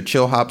to get your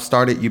chill hop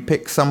started. You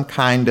pick some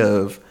kind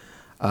of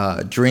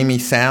dreamy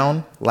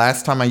sound.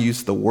 Last time I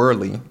used the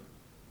whirly.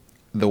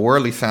 The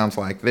whirly sounds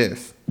like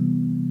this.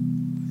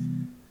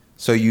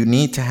 So you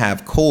need to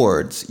have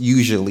chords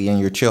usually in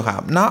your chill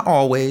hop. Not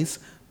always,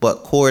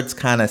 but chords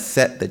kind of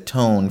set the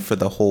tone for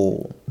the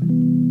whole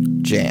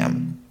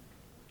jam.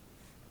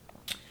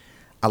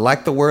 I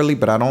like the whirly,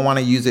 but I don't want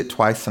to use it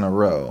twice in a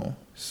row.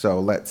 So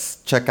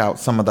let's check out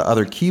some of the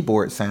other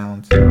keyboard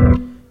sounds.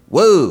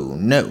 Whoa,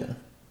 no.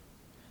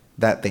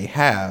 That they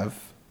have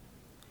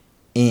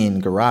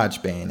in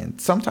GarageBand. And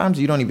sometimes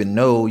you don't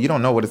know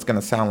what it's going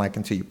to sound like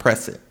until you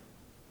press it.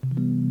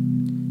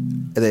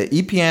 The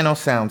E-piano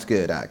sounds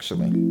good,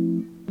 actually.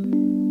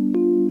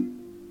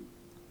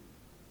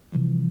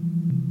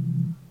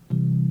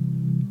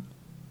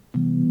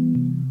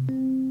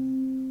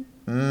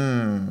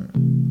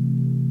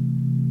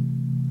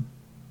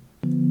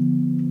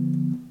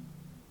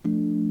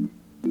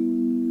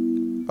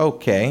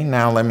 Okay,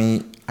 now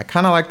I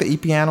kind of like the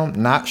E-piano.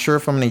 Not sure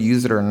if I'm going to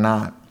use it or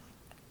not.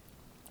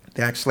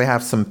 They actually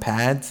have some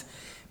pads.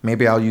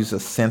 Maybe I'll use a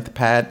synth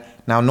pad.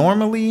 Now,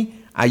 normally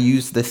I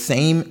use the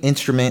same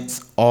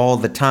instruments all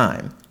the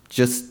time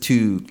just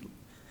to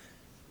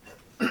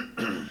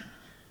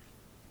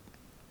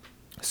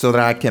so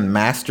that I can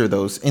master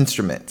those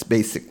instruments,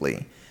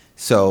 basically.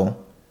 So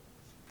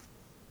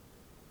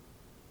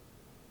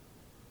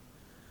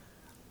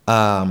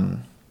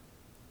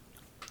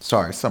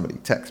sorry, somebody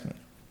text me.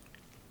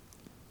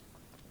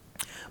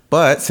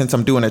 But since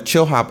I'm doing a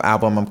chill hop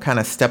album, I'm kind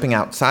of stepping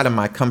outside of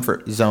my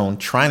comfort zone,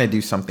 trying to do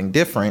something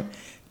different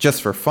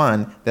just for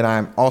fun. Then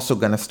I'm also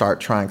going to start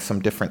trying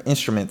some different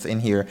instruments in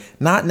here.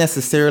 Not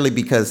necessarily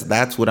because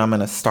that's what I'm going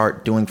to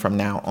start doing from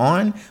now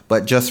on,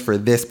 but just for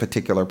this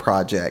particular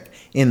project.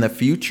 In the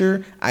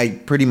future,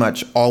 I pretty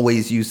much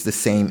always use the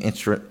same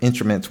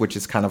instruments, which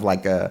is kind of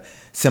like a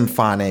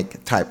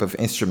symphonic type of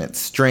instrument.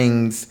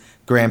 Strings,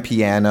 grand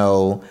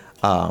piano,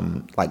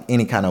 like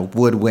any kind of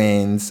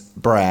woodwinds,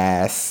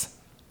 brass,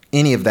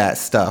 any of that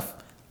stuff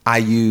I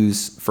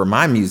use for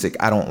my music.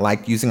 I don't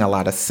like using a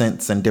lot of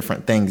synths and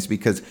different things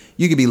because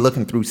you could be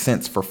looking through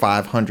synths for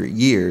 500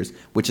 years,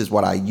 which is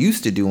what I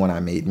used to do when I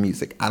made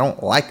music. I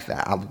don't like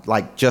that. I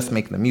like just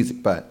making the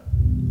music, but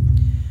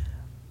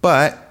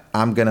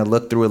I'm going to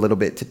look through a little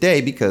bit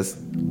today because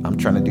I'm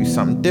trying to do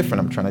something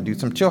different. I'm trying to do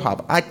some chill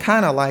hop. I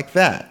kind of like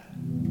that.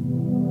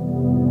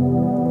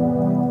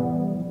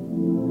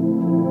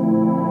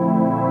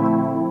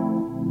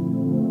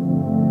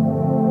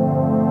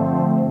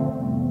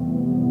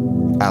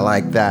 I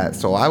like that.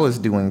 So I was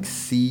doing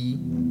C,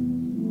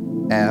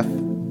 F,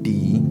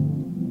 D,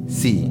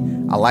 C.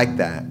 I like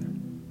that.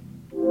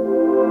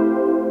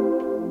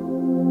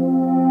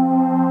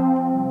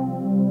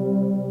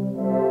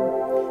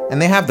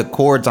 And they have the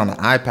chords on the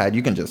iPad.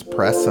 You can just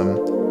press them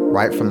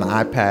right from the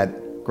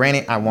iPad.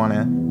 Granted, I want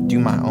to do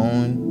my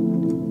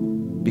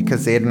own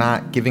because they're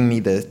not giving me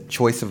the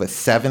choice of a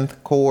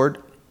 7th chord.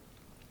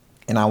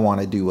 And I want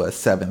to do a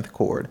 7th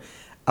chord.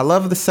 I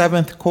love the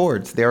 7th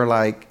chords. They're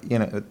like,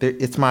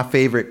 it's my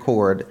favorite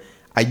chord.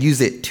 I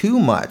use it too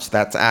much.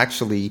 That's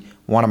actually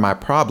one of my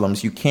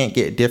problems. You can't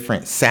get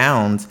different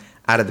sounds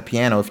out of the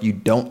piano if you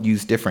don't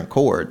use different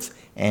chords.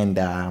 And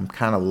I'm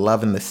kind of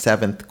loving the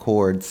 7th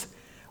chords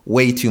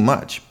way too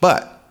much.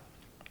 But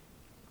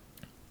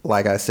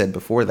like I said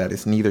before, that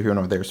is neither here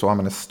nor there. So I'm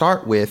going to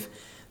start with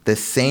the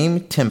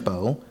same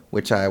tempo,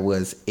 which I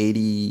was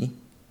 80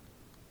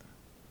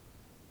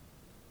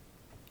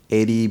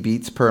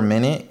 beats per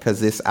minute, because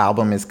this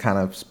album is kind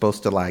of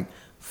supposed to like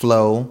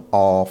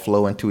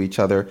flow into each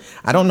other.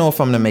 I don't know if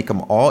I'm going to make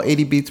them all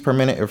 80 beats per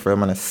minute or if I'm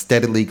going to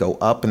steadily go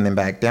up and then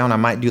back down. I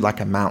might do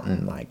like a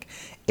mountain, like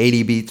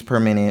 80 beats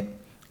per minute,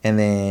 and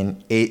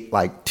then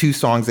 2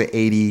 songs at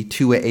 80,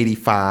 2 at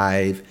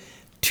 85,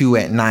 2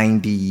 at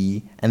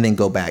 90, and then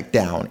go back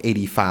down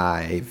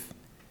 85,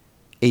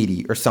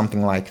 80 or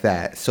something like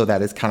that. So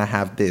that it's kind of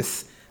have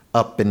this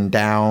up and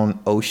down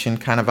ocean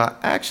kind of vibe.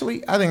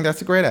 Actually, I think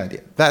that's a great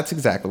idea. That's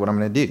exactly what I'm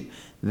going to do.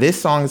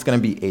 This song is going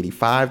to be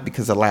 85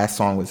 because the last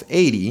song was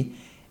 80.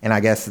 And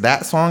I guess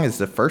that song is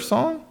the first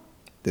song.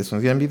 This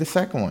one's going to be the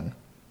second one.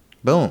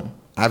 Boom.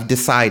 I've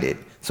decided.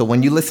 So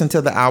when you listen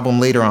to the album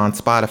later on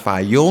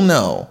Spotify, you'll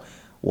know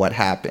what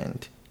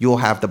happened. You'll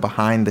have the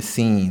behind the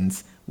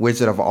scenes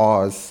Wizard of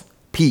Oz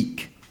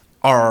peek.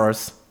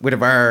 Ours. Wizard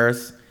of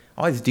Oz.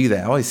 I always do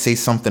that. I always say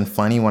something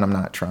funny when I'm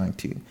not trying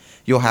to.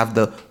 You'll have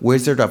the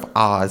Wizard of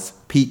Oz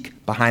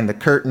peek behind the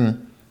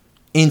curtain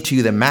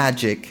into the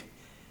magic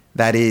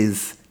that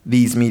is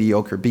these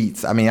mediocre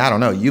beats. I mean, I don't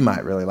know. You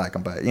might really like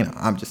them, but,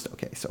 I'm just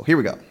okay. So here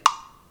we go.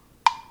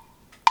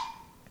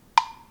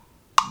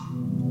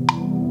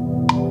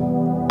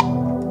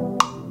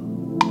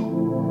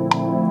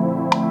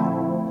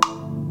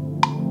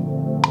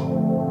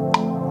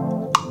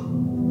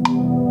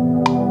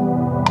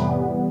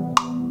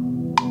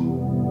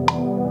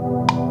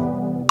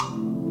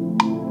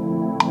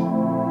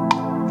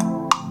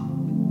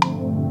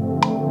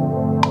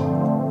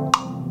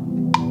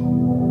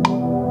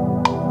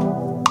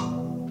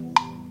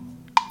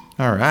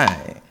 All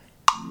right.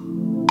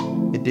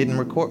 It didn't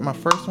record my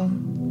first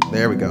one.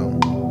 There we go.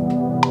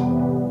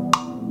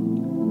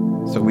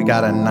 So we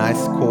got a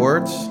nice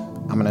chords.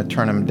 I'm going to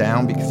turn them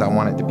down because I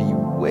want it to be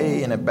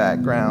way in the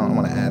background. I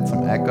want to add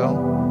some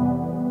echo.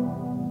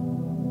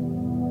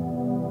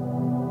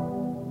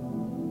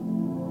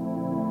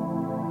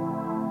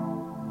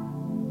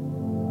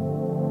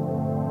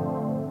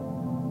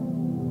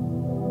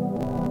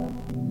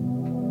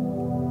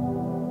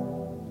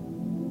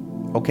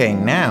 Okay,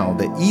 now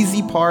the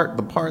easy part,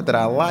 the part that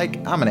I like,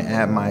 I'm gonna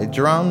add my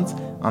drums.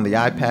 On the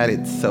iPad,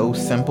 it's so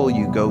simple.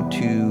 You go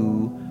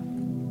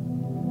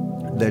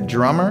to the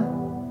drummer,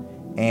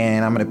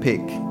 and I'm gonna pick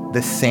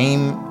the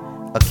same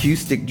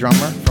acoustic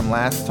drummer from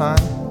last time.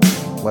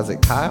 Was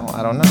it Kyle?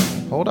 I don't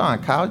know. Hold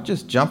on, Kyle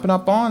just jumping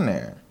up on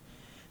there.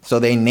 So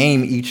they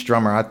name each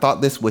drummer. I thought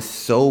this was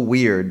so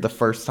weird the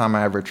first time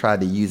I ever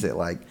tried to use it.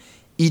 Like,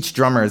 each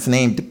drummer is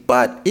named,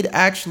 but it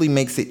actually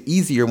makes it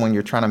easier when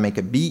you're trying to make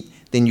a beat.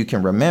 Then you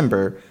can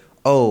remember,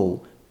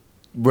 oh,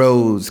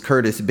 Rose,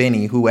 Curtis,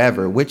 Benny,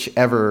 whoever,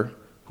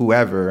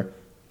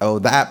 oh,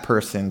 that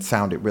person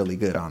sounded really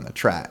good on the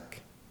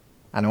track.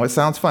 I know it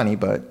sounds funny,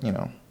 but, you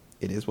know,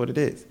 it is what it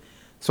is.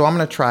 So I'm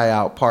going to try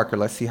out Parker.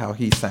 Let's see how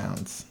he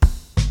sounds.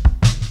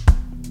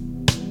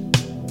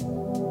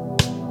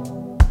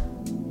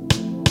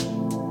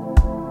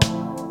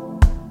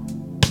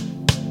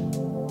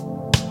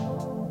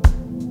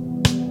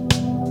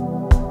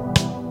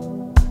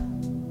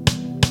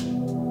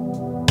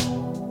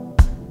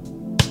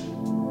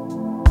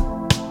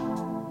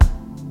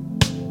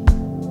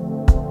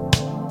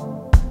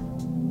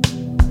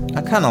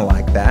 I kind of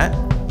like that.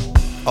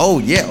 Oh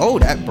yeah, oh,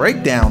 that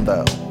breakdown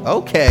though.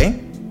 Okay.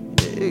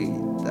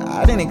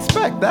 I didn't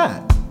expect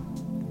that.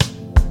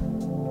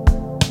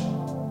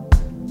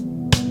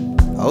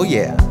 Oh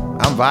yeah,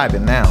 I'm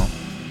vibing now.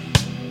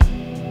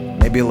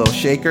 Maybe a little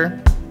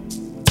shaker.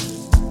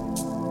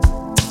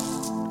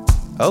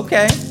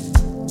 Okay.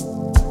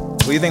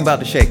 What do you think about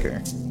the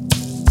shaker?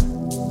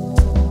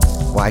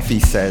 Wifey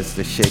says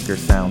the shaker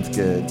sounds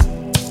good.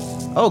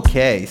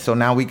 Okay, so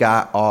now we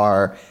got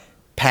our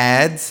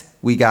pads,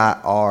 we got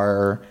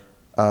our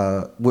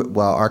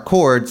our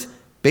chords.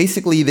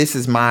 Basically, this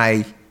is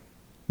my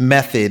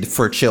method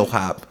for chill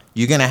hop.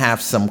 You're gonna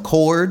have some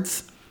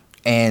chords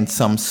and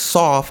some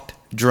soft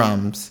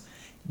drums.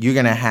 You're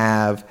gonna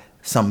have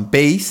some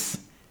bass,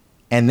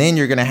 and then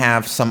you're gonna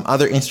have some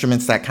other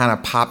instruments that kind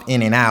of pop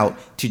in and out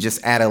to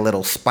just add a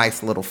little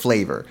spice, a little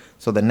flavor.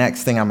 So the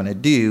next thing I'm gonna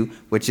do,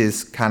 which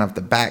is kind of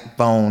the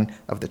backbone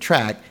of the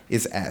track,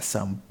 is add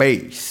some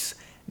bass.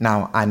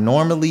 Now, I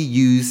normally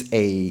use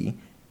a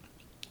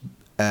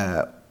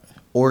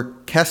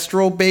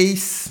orchestral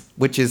bass,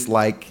 which is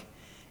like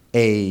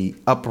a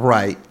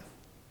upright.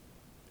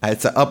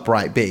 It's an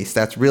upright bass.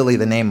 That's really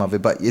the name of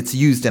it, but it's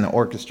used in an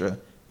orchestra.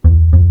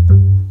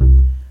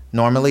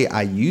 Normally,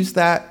 I use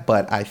that,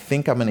 but I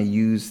think I'm going to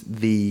use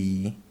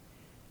the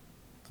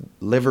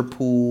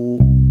Liverpool.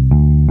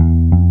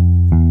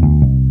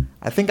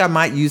 I think I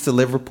might use the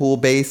Liverpool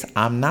bass.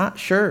 I'm not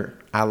sure.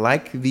 I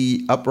like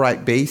the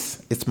upright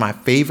bass. It's my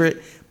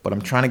favorite, but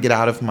I'm trying to get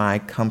out of my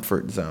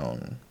comfort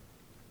zone.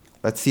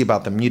 Let's see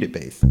about the muted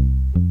bass.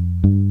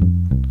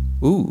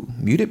 Ooh,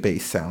 muted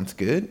bass sounds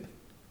good.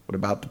 What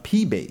about the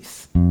P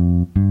bass?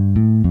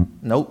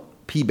 Nope,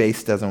 P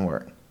bass doesn't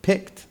work.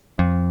 Picked.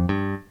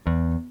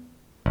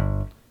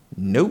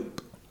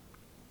 Nope.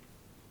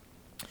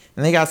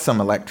 And they got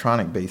some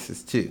electronic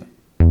basses too.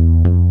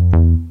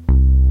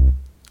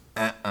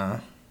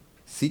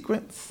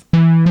 Sequence?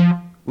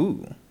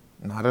 Ooh.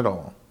 Not at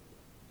all.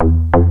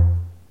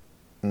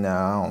 No,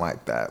 I don't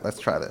like that. Let's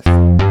try this.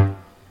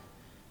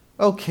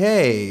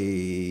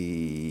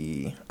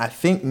 Okay. I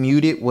think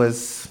muted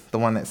was the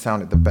one that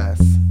sounded the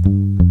best.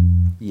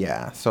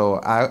 Yeah, so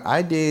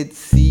I did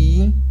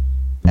C,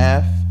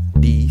 F,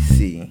 D,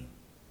 C.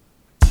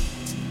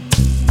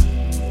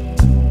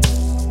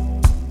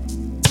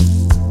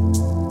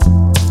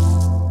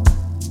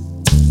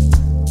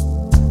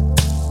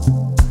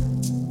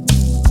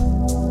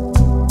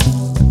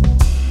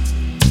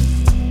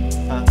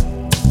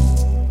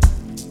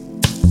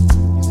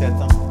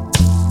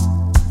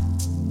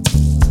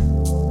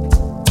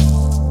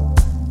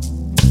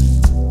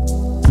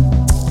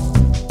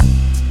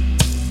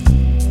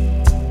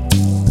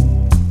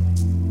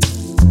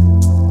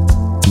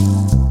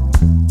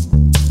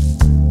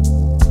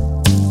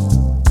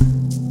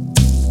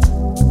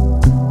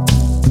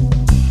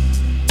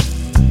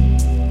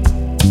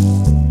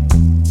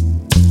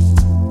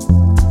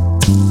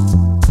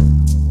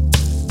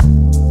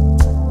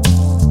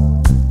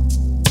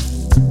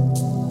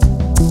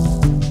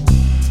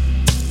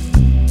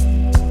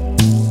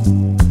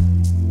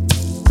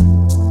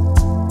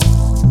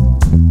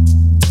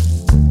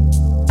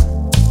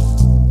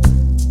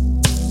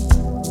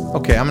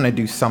 Okay, I'm gonna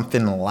do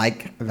something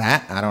like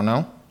that. I don't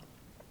know.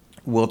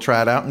 We'll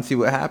try it out and see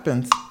what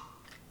happens.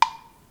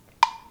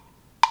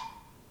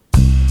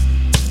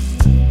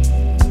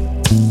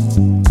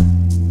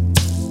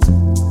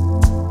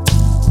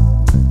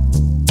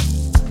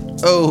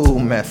 Oh,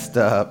 messed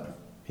up.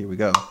 Here we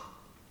go.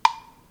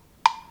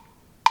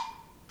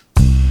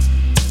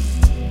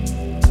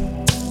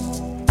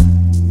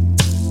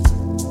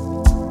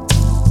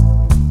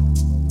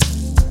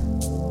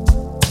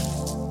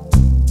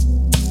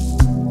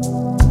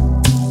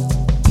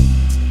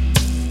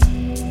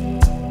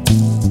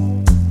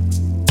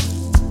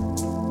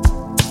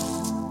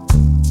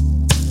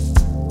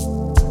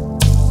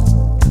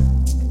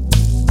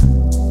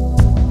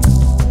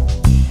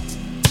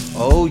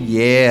 Oh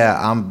yeah,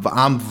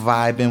 I'm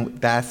vibing.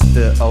 That's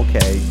the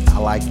okay. I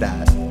like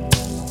that. I'm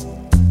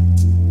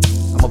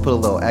gonna put a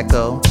little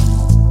echo.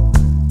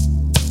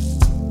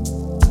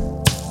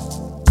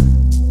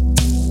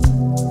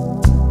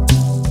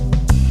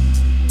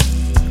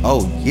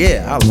 Oh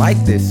yeah, I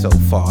like this so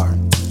far.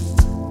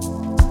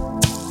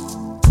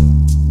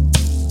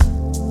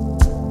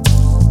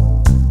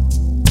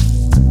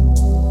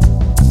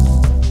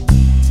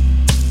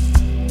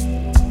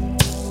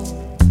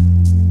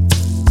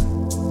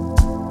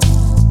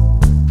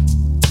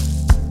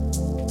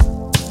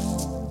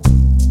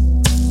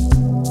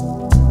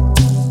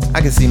 I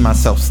can see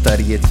myself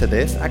studying to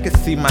this. I can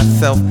see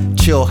myself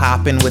chill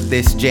hopping with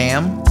this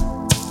jam.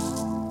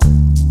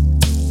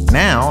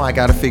 Now I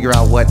got to figure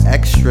out what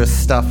extra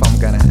stuff I'm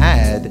going to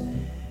add.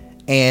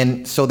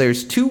 And so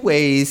there's two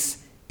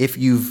ways, if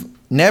you've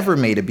never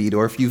made a beat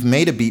or if you've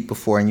made a beat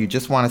before and you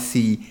just want to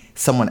see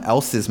someone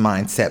else's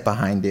mindset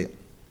behind it.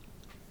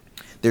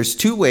 There's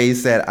two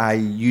ways that I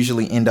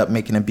usually end up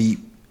making a beat.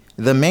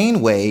 The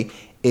main way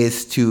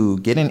is to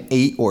get an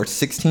 8 or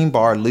 16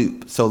 bar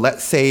loop. So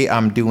let's say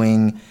I'm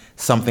doing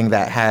something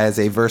that has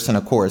a verse and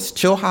a chorus.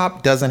 Chill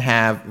hop doesn't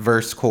have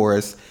verse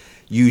chorus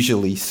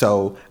usually,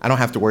 so I don't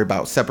have to worry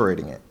about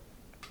separating it.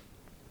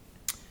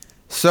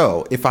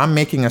 So if I'm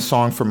making a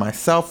song for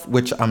myself,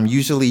 which I'm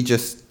usually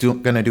just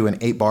gonna do an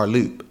 8 bar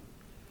loop.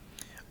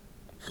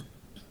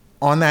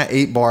 On that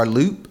 8 bar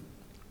loop,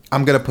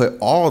 I'm gonna put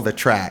all the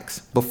tracks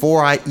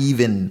before I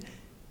even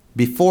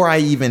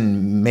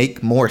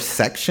make more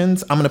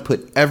sections. I'm gonna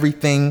put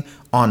everything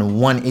on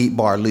one 8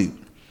 bar loop.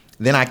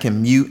 Then I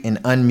can mute and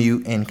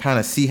unmute and kind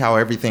of see how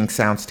everything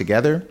sounds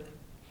together.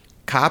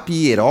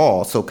 Copy it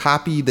all. So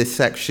copy the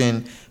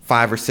section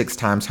 5 or 6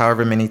 times,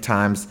 however many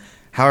times,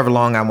 however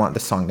long I want the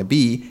song to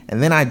be.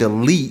 And then I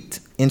delete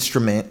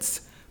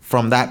instruments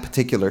from that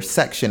particular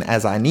section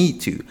as I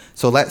need to.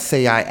 So let's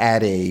say I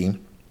add a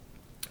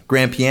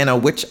grand piano,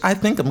 which I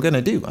think I'm going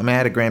to do. I'm going to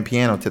add a grand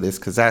piano to this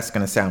because that's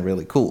going to sound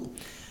really cool.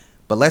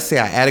 But let's say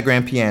I add a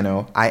grand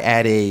piano, I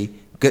add a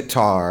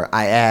guitar,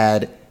 I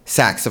add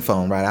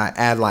saxophone, right? I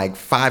add like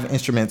 5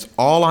 instruments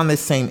all on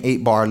this same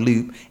 8 bar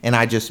loop and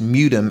I just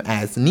mute them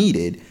as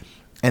needed.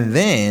 And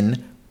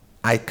then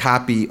I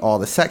copy all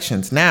the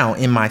sections. Now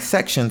in my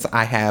sections,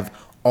 I have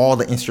all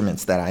the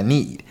instruments that I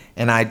need.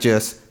 And I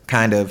just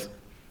kind of,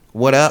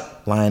 what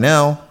up,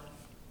 Lionel?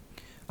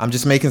 I'm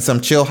just making some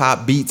chill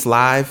hop beats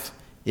live.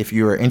 If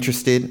you are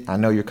interested, I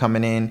know you're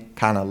coming in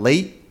kind of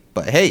late,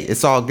 but hey,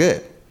 it's all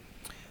good.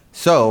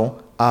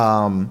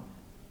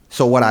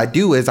 So what I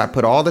do is I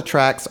put all the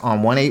tracks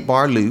on one 8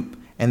 bar loop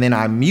and then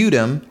I mute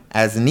them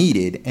as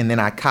needed. And then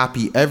I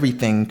copy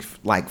everything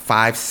like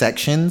 5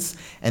 sections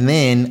and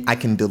then I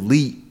can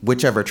delete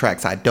whichever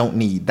tracks I don't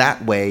need.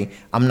 That way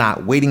I'm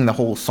not waiting the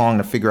whole song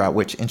to figure out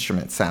which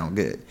instruments sound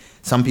good.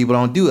 Some people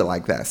don't do it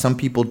like that. Some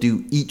people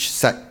do each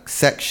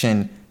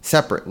section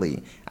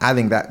separately. I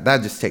think that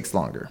just takes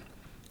longer.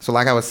 So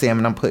like I was saying,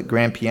 I'm gonna put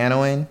grand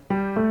piano in.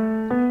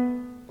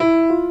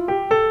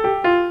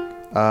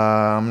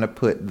 I'm going to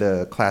put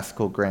the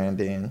classical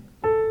grand in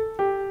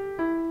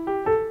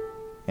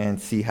and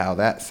see how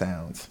that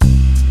sounds.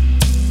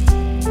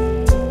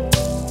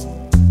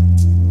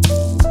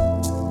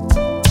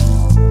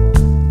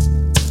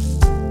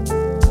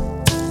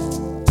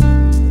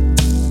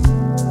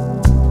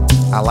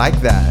 I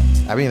like that.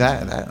 I mean,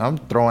 that I'm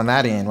throwing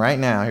that in right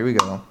now. Here we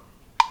go.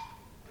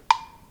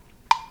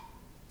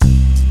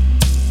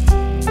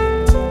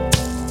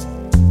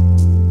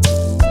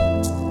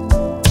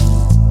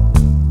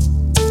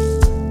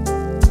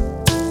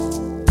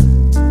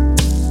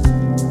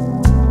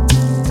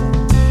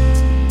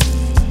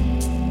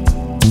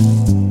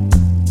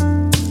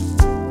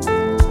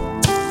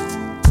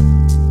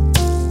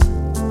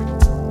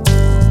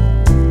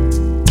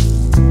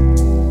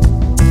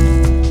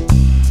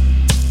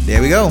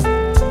 There we go.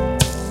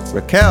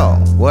 Raquel,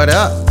 what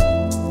up?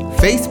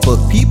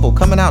 Facebook people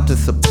coming out to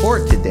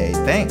support today.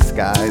 Thanks,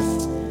 guys.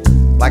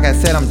 Like I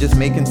said, I'm just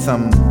making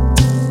some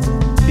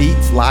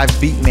beats, live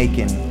beat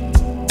making.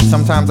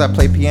 Sometimes I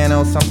play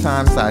piano,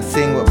 sometimes I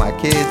sing with my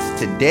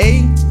kids.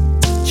 Today,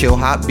 chill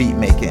hop beat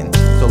making.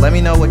 So let me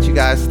know what you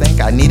guys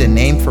think. I need a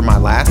name for my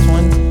last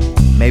one.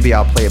 Maybe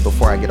I'll play it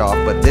before I get off.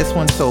 But this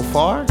one so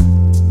far,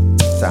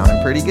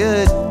 sounding pretty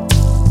good.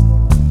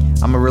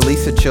 I'm gonna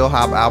release a chill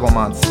hop album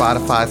on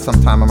Spotify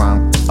sometime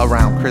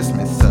around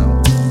Christmas,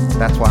 so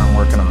that's why I'm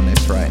working on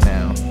this right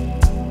now.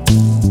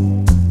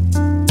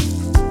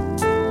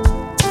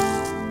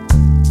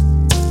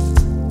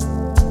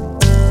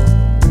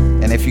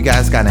 And if you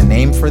guys got a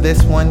name for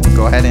this one,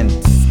 go ahead and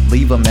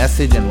leave a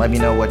message and let me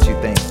know what you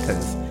think,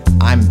 because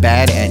I'm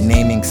bad at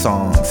naming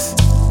songs.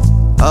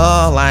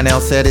 Oh,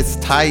 Lionel said it's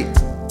tight.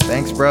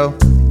 Thanks, bro.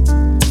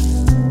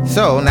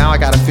 So now I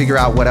gotta figure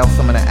out what else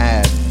I'm gonna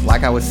add.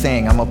 Like I was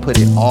saying, I'm gonna put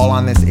it all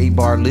on this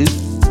 8-bar loop.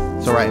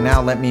 So right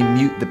now, let me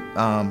mute the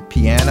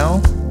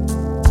piano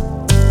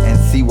and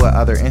see what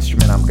other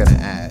instrument I'm gonna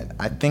add.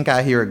 I think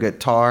I hear a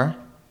guitar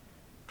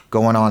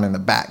going on in the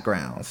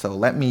background. So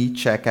let me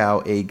check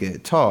out a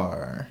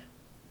guitar.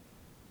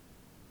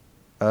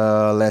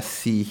 Let's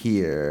see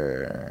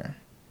here.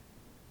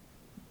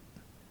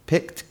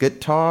 Picked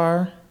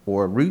guitar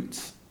or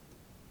roots.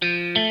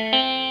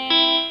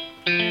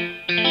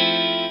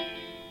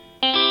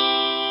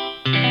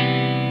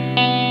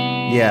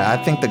 Yeah, I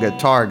think the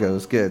guitar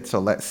goes good, so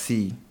let's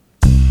see.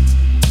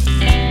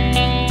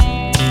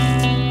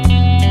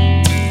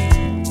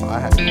 Oh, I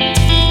have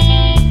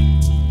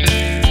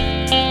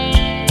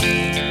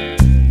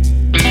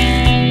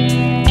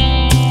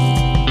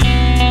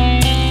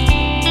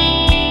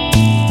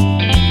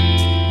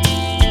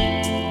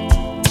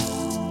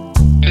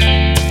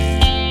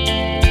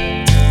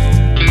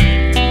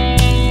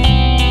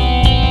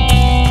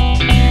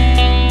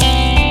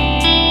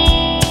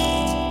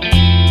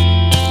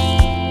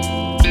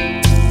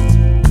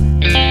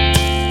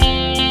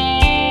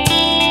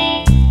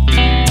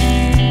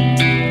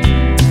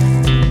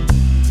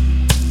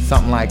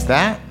like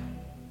that.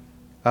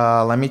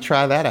 Let me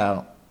try that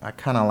out. I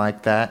kind of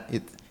like that.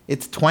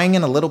 It's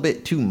twanging a little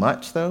bit too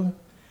much though.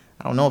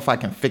 I don't know if I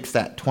can fix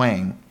that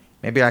twang.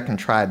 Maybe I can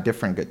try a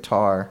different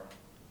guitar.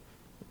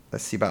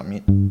 Let's see about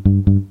me.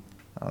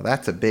 Oh,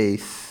 that's a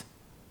bass.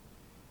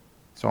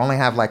 So I only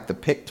have like the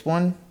picked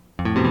one,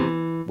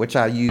 which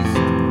I used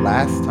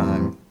last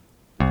time.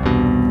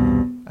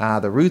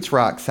 The Roots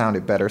Rock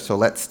sounded better, so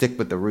let's stick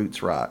with the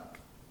Roots Rock.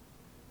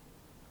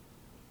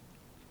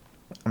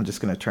 I'm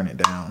just gonna turn it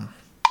down.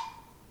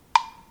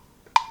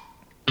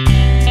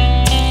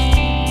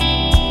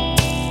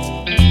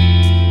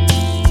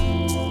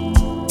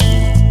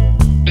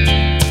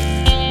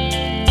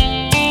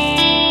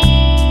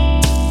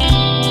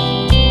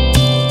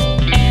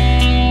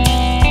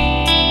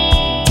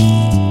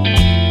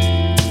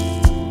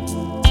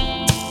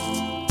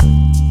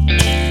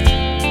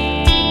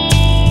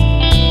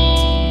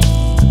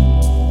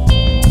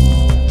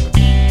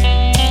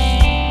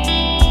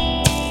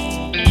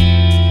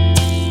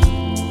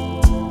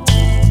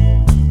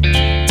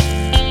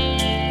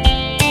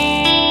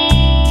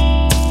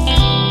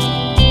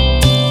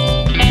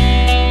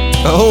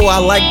 Oh, I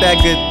like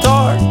that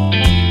guitar.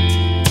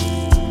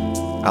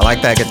 I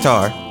like that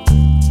guitar.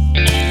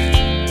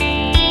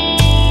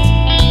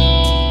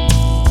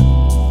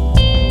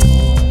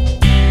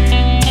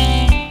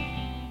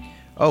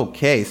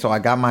 Okay, so I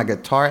got my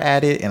guitar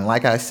added, and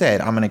like I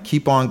said, I'm gonna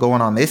keep on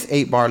going on this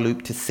 8-bar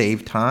loop to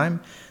save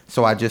time.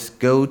 So I just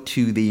go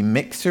to the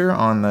mixer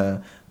on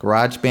the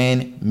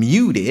GarageBand,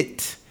 mute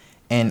it,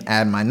 and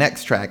add my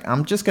next track.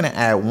 I'm just gonna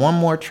add one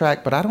more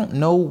track, but I don't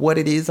know what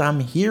it is I'm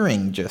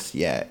hearing just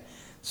yet.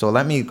 So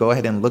let me go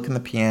ahead and look in the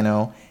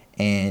piano,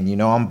 and you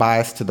know I'm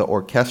biased to the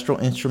orchestral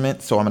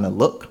instrument, so I'm gonna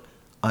look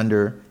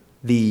under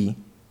the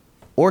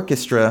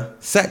orchestra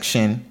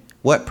section.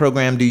 What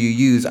program do you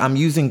use? I'm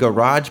using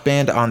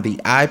GarageBand on the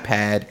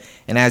iPad,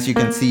 and as you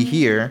can see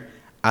here,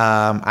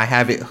 I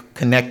have it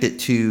connected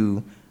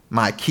to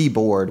my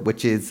keyboard,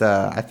 which is,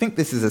 I think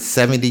this is a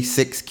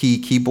 76 key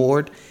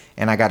keyboard,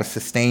 and I got a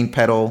sustain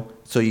pedal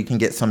so you can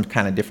get some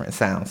kind of different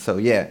sounds. So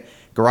yeah.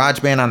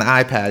 GarageBand on the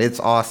iPad, it's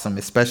awesome,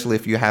 especially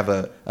if you have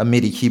a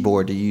MIDI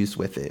keyboard to use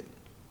with it.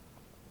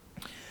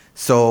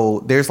 So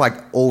there's like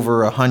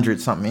over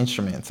 100-something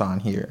instruments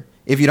on here.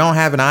 If you don't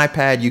have an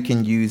iPad, you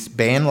can use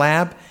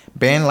BandLab.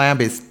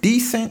 BandLab is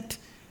decent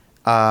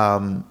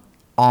on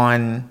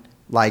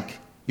like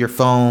your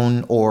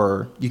phone,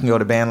 or you can go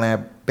to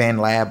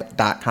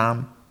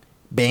bandlab.com.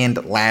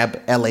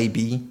 BandLab,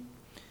 L-A-B.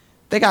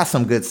 They got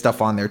some good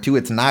stuff on there too.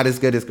 It's not as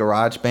good as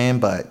GarageBand,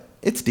 but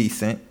it's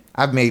decent.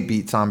 I've made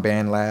beats on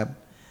BandLab.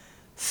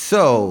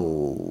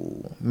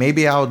 So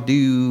maybe I'll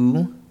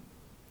do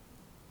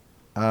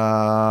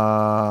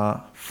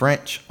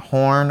French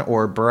horn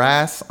or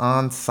brass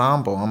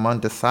ensemble. I'm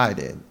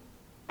undecided.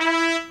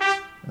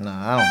 No,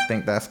 I don't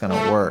think that's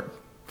gonna work.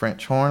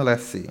 French horn,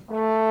 let's see.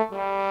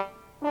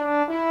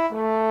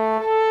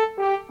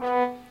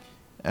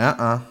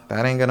 That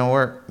ain't gonna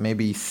work.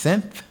 Maybe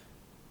synth.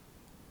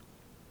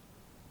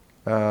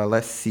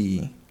 Let's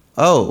see.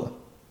 Oh.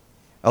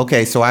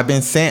 Okay, so I've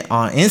been sent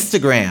on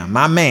Instagram,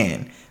 my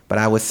man, but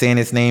I was saying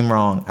his name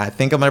wrong. I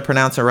think I'm going to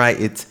pronounce it right.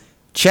 It's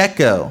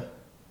Checo,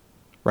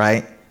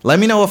 right? Let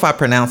me know if I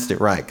pronounced it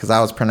right, because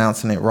I was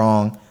pronouncing it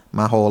wrong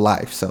my whole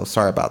life, so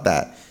sorry about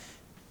that.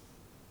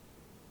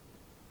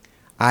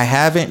 I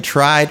haven't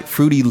tried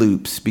Fruity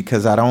Loops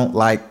because I don't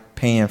like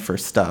paying for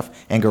stuff,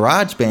 and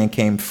GarageBand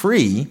came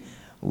free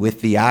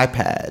with the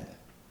iPad.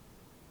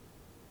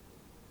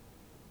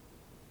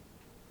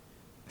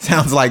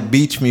 Sounds like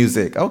beach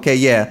music. Okay,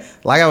 yeah.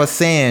 Like I was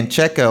saying,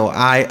 Checo,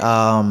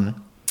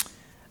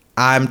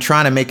 I'm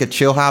trying to make a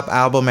chill hop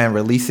album and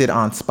release it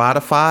on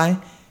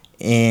Spotify.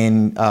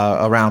 in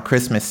around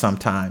Christmas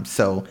sometime.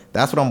 So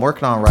that's what I'm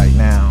working on right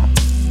now.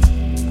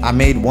 I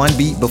made one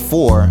beat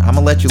before. I'm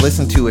gonna let you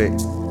listen to it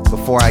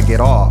before I get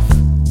off.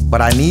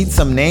 But I need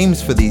some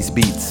names for these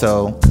beats.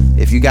 So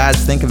if you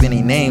guys think of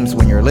any names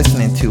when you're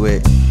listening to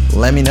it,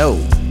 let me know.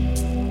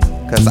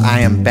 Because I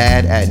am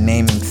bad at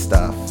naming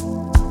stuff.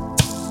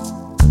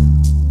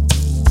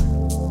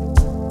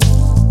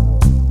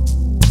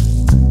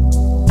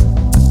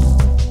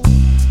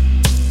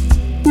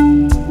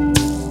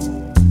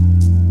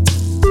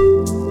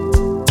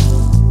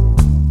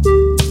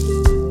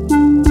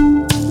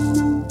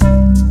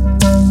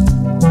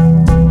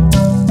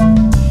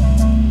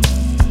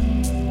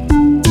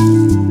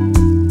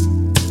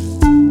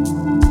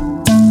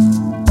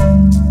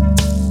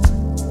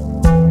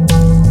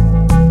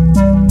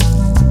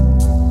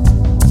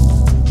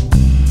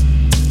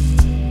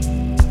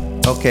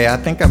 Okay, I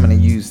think I'm going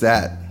to use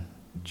that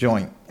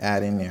joint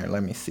add in there.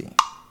 Let me see.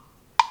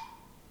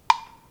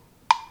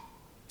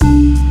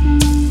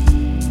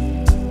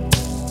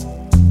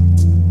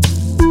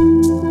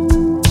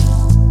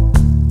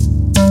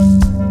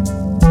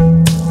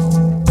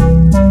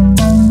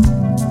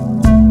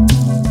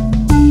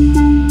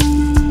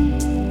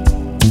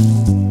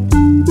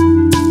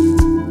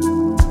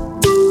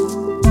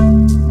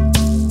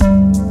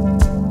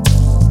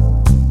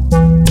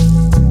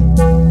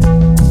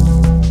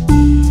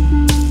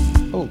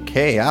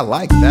 Okay, I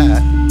like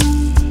that.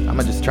 I'm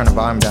gonna just turn the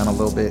volume down a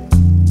little bit.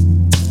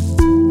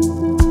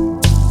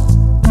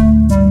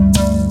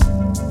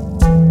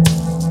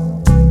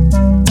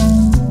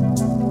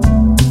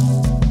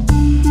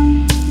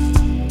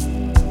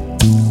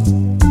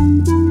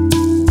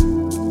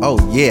 Oh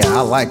yeah,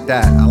 I like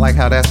that. I like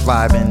how that's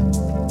vibing.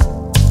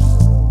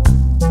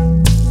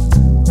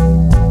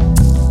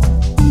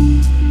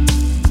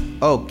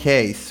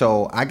 Okay,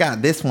 so I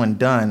got this one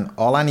done.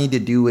 All I need to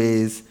do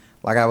is,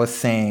 like I was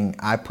saying,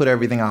 I put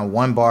everything on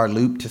 1-bar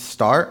loop to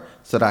start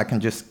so that I can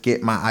just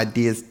get my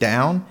ideas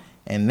down.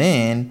 And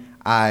then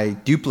I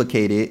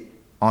duplicate it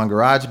on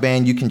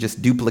GarageBand. You can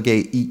just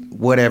duplicate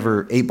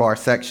whatever 8-bar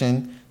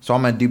section. So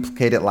I'm going to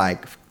duplicate it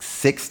like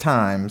 6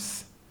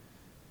 times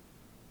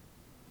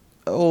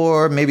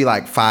or maybe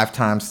like 5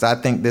 times. So I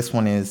think this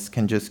one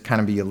can just kind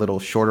of be a little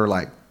shorter,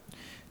 like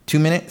 2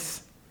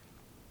 minutes.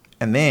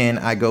 And then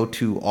I go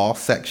to all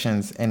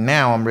sections. And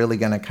now I'm really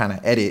going to kind of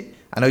edit.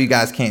 I know you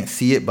guys can't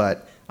see it,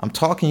 but I'm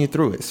talking you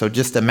through it. So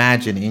just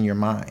imagine in your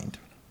mind.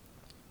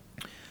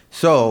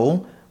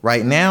 So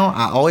right now,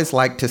 I always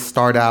like to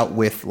start out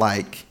with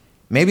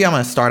maybe I'm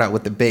going to start out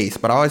with the bass,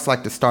 but I always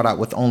like to start out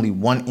with only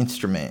one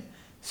instrument.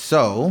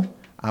 So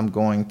I'm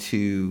going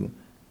to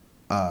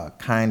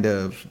kind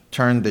of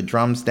turn the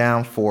drums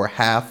down for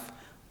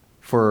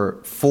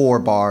 4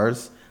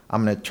 bars.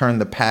 I'm going to turn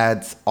the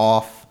pads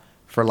off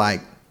for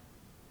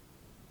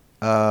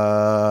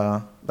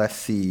let's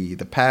see,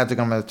 the pads are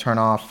going to turn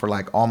off for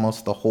like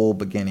almost the whole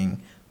beginning,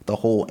 the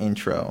whole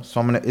intro.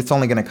 So it's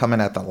only going to come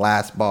in at the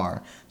last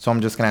bar. So I'm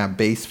just going to have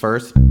bass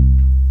first.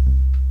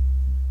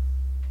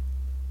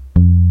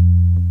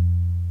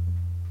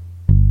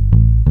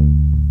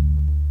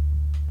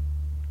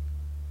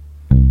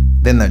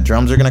 Then the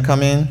drums are going to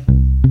come in.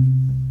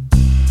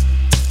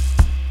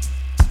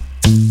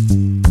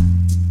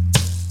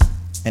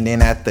 And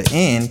then at the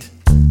end,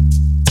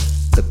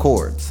 the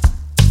chords.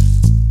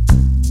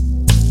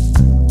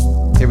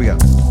 Here we go.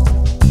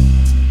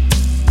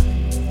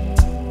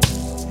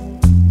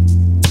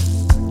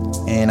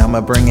 And I'm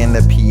gonna bring in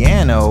the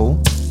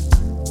piano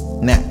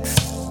next.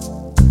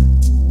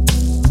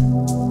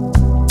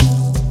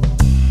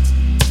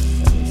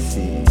 Let me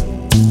see.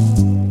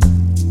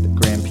 The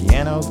grand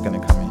piano is gonna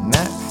come in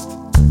next.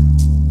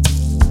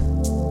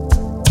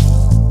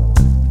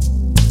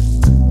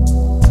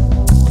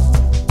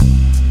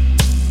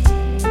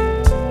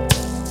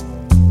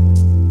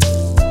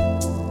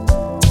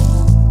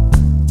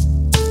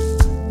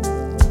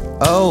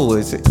 Oh,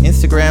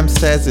 Instagram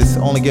says it's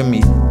only giving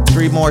me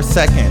 3 more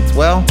seconds.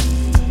 Well,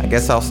 I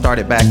guess I'll start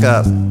it back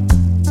up.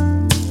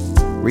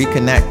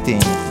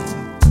 Reconnecting.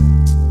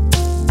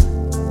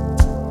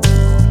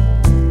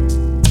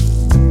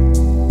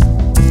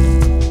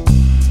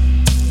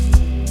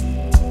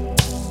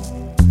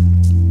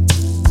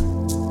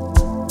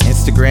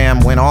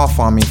 Instagram went off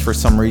on me for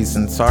some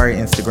reason. Sorry,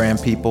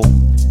 Instagram people.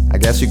 I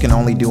guess you can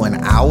only do an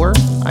hour,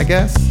 I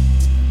guess.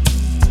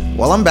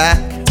 Well, I'm back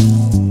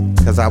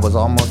because I was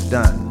almost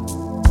done.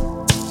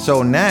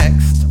 So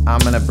next, I'm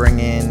gonna bring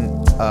in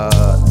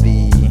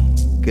the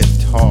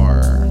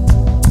guitar.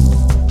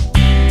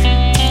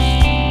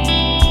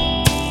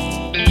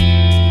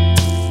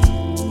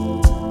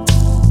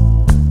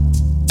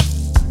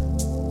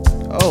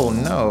 Oh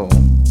no,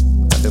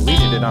 I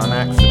deleted it on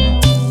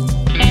accident.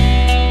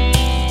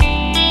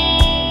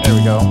 There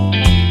we go.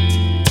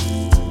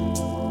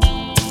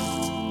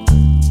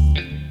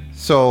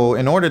 So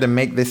in order to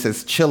make this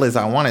as chill as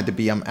I want it to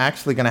be, I'm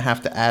actually going to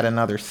have to add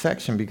another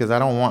section because I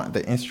don't want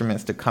the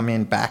instruments to come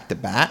in back to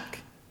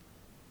back.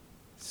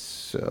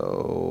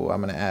 So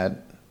I'm going to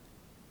add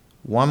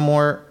one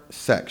more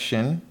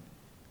section.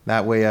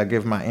 That way I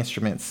give my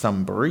instruments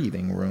some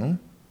breathing room.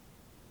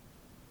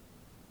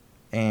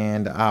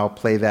 And I'll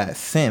play that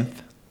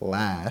synth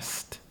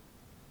last.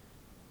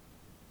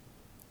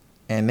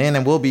 And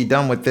then we'll be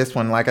done with this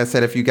one. Like I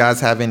said, if you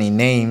guys have any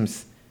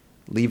names,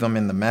 leave them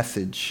in the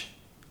message.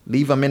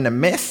 Leave them in the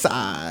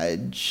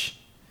message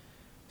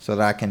so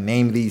that I can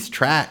name these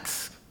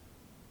tracks,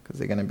 because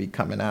they're going to be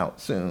coming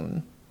out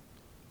soon.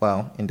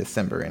 Well, in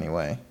December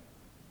anyway.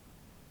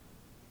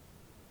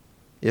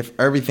 If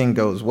everything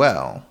goes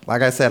well.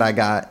 Like I said, I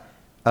got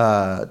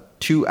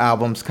 2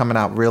 albums coming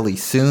out really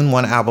soon.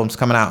 One album's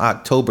coming out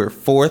October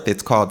 4th.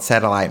 It's called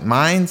Satellite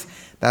Minds.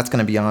 That's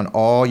going to be on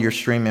all your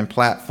streaming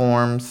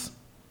platforms.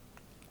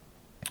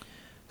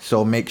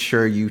 So make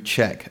sure you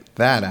check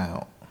that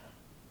out.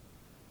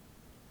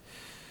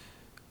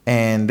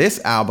 And this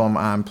album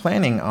I'm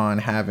planning on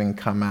having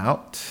come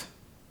out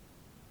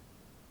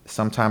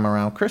sometime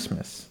around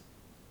Christmas.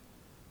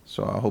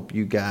 So I hope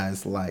you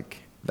guys like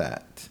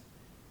that.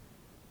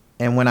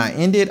 And when I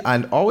end it,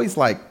 I'd always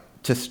like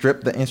to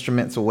strip the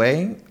instruments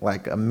away,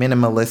 like a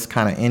minimalist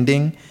kind of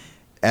ending.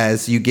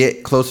 As you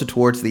get closer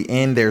towards the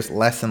end, there's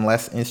less and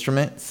less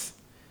instruments.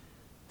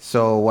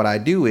 So what I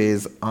do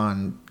is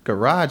on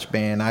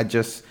GarageBand, I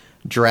just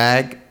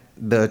drag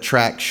the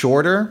track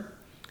shorter.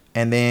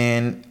 And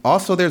then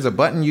also there's a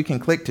button you can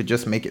click to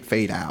just make it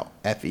fade out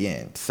at the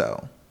end.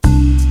 So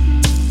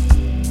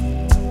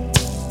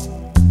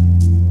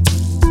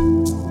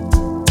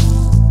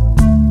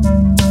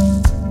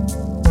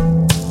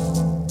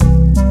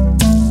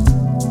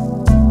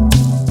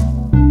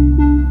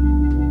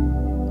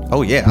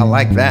oh yeah, I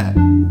like that.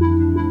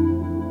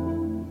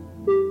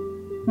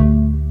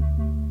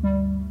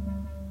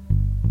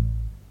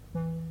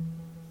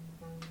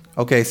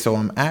 Okay, so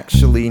I'm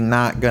actually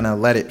not gonna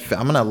let it.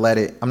 I'm not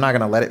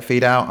gonna let it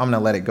fade out. I'm gonna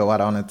let it go out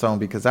on its own,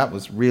 because that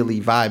was really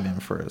vibing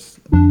for us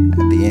at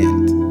the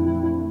end.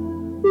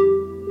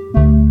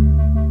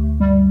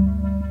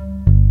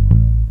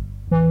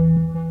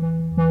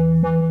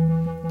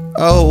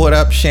 Oh, what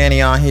up,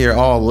 Shani on here?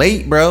 All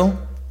late, bro.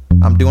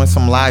 I'm doing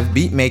some live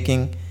beat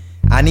making.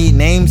 I need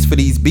names for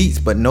these beats,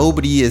 but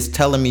nobody is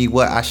telling me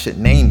what I should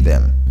name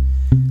them.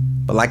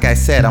 But like I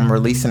said, I'm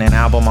releasing an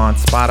album on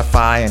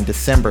Spotify in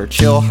December,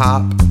 Chill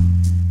Hop.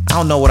 I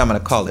don't know what I'm going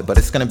to call it, but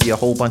it's going to be a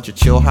whole bunch of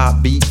chill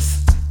hop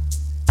beats.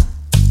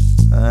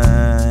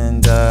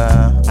 And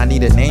I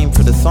need a name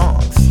for the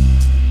songs.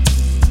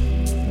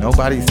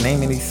 Nobody's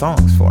naming these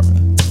songs for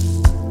me.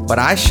 But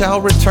I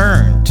shall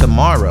return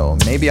tomorrow.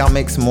 Maybe I'll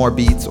make some more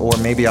beats, or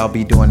maybe I'll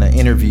be doing an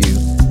interview.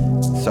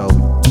 So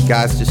you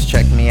guys just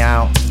check me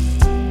out.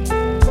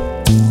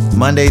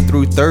 Monday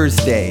through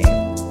Thursday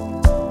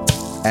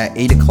at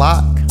 8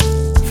 o'clock.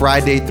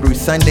 Friday through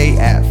Sunday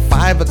at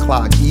 5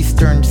 o'clock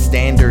Eastern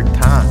Standard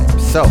Time.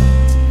 So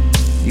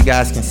you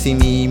guys can see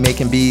me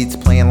making beats,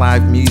 playing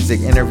live music,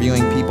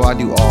 interviewing people. I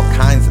do all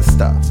kinds of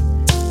stuff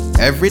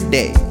every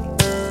day.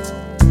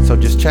 So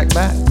just check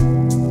back.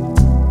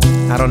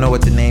 I don't know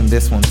what to name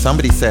this one.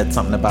 Somebody said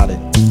something about it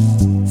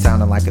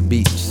sounding like a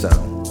beach, so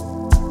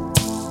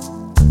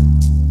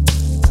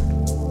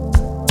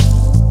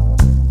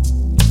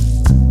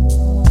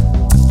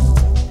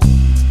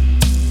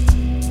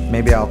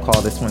maybe I'll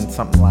call this one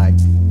something like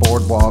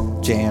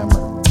Boardwalk Jam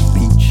or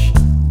Beach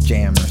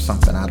Jam or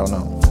something. I don't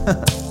know.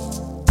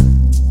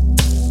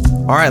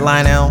 All right,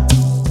 Lionel.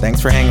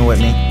 Thanks for hanging with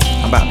me.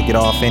 I'm about to get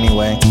off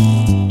anyway.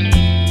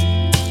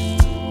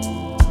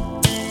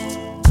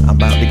 I'm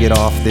about to get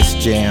off this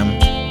jam.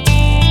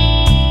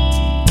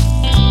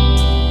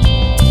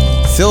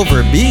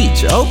 Silver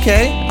Beach.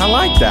 Okay, I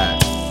like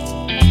that.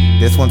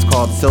 This one's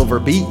called Silver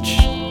Beach.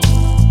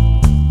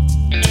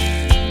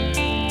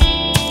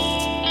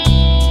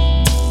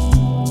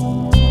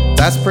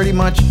 That's pretty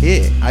much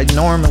it. I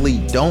normally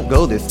don't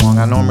go this long.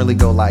 I normally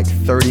go like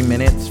 30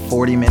 minutes,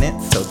 40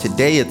 minutes. So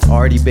today it's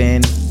already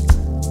been,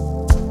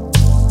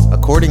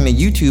 according to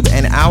YouTube,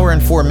 an hour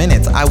and 4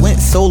 minutes. I went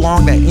so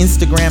long that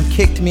Instagram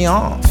kicked me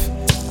off.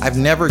 I've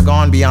never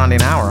gone beyond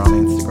an hour on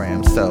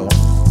Instagram. So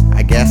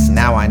I guess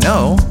now I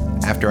know,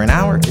 after an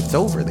hour, it's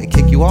over. They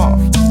kick you off.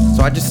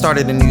 So I just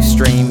started a new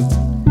stream.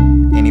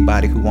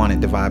 Anybody who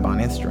wanted to vibe on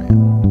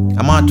Instagram.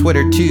 I'm on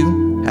Twitter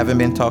too. Haven't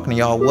been talking to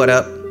y'all. What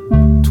up?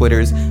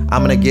 Twitters.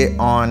 I'm gonna get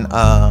on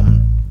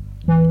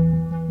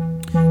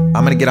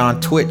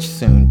Twitch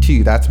soon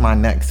too. That's my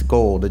next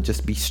goal, to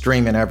just be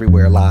streaming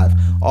everywhere live.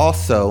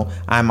 Also,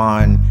 I'm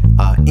on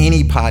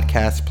any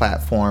podcast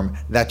platform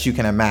that you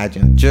can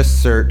imagine.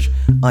 Just search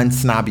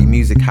Unsnobby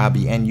Music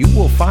Hobby and you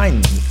will find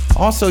me.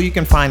 Also, you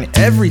can find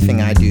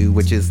everything I do,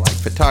 which is like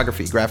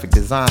photography, graphic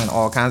design,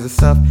 all kinds of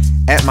stuff,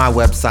 at my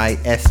website,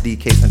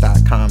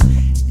 sdkason.com.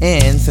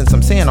 And since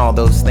I'm saying all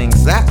those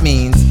things, that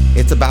means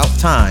it's about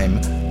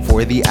time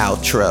for the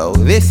outro.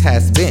 This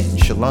has been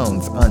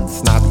Shalon's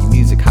Unsnobby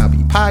Music Hobby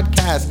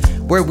Podcast,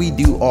 where we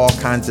do all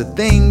kinds of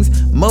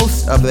things.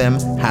 Most of them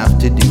have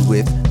to do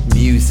with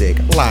music,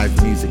 live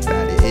music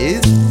that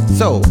is.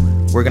 So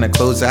we're gonna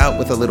close out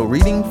with a little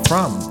reading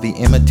from The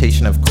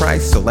Imitation of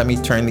Christ. So let me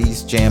turn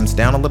these jams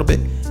down a little bit.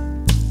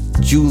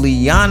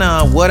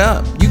 Juliana, what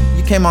up? You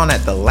came on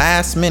at the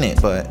last minute,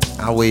 but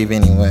I'll wave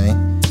anyway.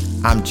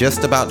 I'm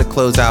just about to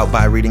close out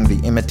by reading The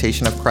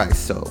Imitation of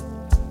Christ, so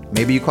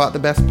maybe you caught the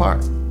best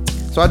part.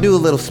 So I do a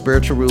little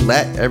spiritual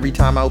roulette every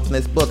time I open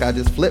this book. I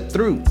just flip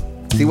through,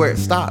 see where it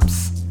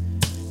stops.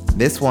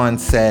 This one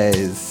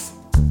says,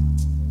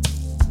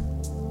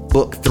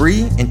 Book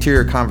 3,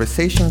 Interior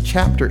Conversation,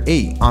 Chapter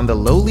 8, on the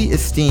lowly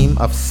esteem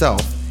of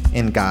self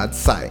in God's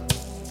sight.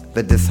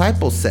 The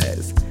disciple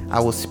says, I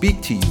will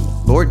speak to you,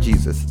 Lord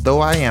Jesus, though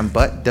I am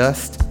but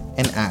dust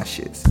and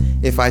ashes.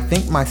 If I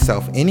think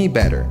myself any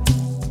better,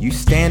 you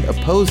stand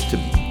opposed to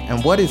me.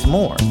 And what is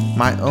more,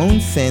 my own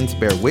sins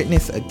bear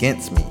witness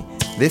against me.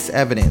 This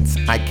evidence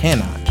I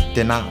cannot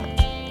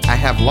deny. I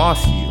have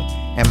lost you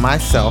and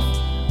myself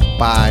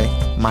by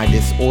my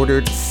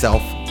disordered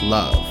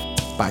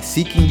self-love. By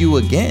seeking you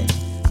again,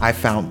 I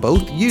found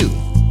both you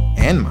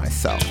and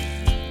myself.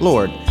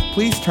 Lord,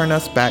 please turn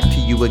us back to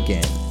you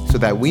again, so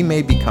that we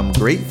may become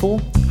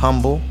grateful,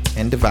 humble,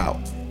 and devout.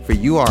 For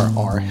you are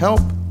our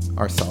help,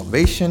 our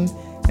salvation,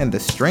 and the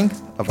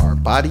strength of our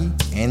body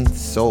and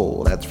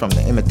soul. That's from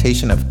The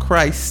Imitation of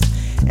Christ.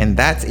 And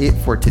that's it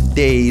for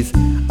today's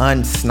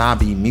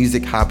Unsnobby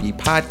Music Hobby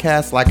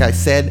podcast. Like I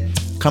said,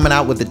 coming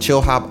out with the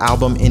Chill Hop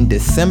album in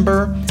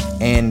December.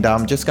 And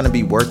I'm just going to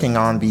be working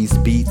on these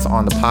beats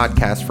on the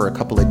podcast for a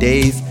couple of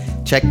days.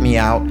 Check me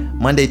out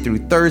Monday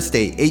through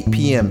Thursday, 8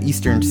 p.m.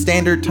 Eastern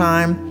Standard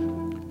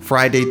Time.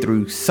 Friday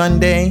through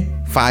Sunday,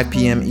 5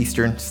 p.m.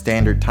 Eastern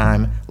Standard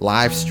Time.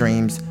 Live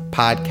streams,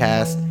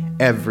 podcast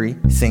every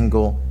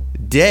single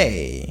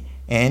day.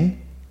 And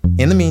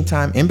in the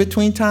meantime, in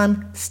between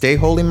time, stay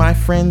holy, my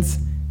friends.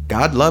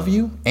 God love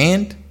you,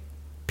 and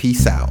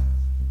peace out.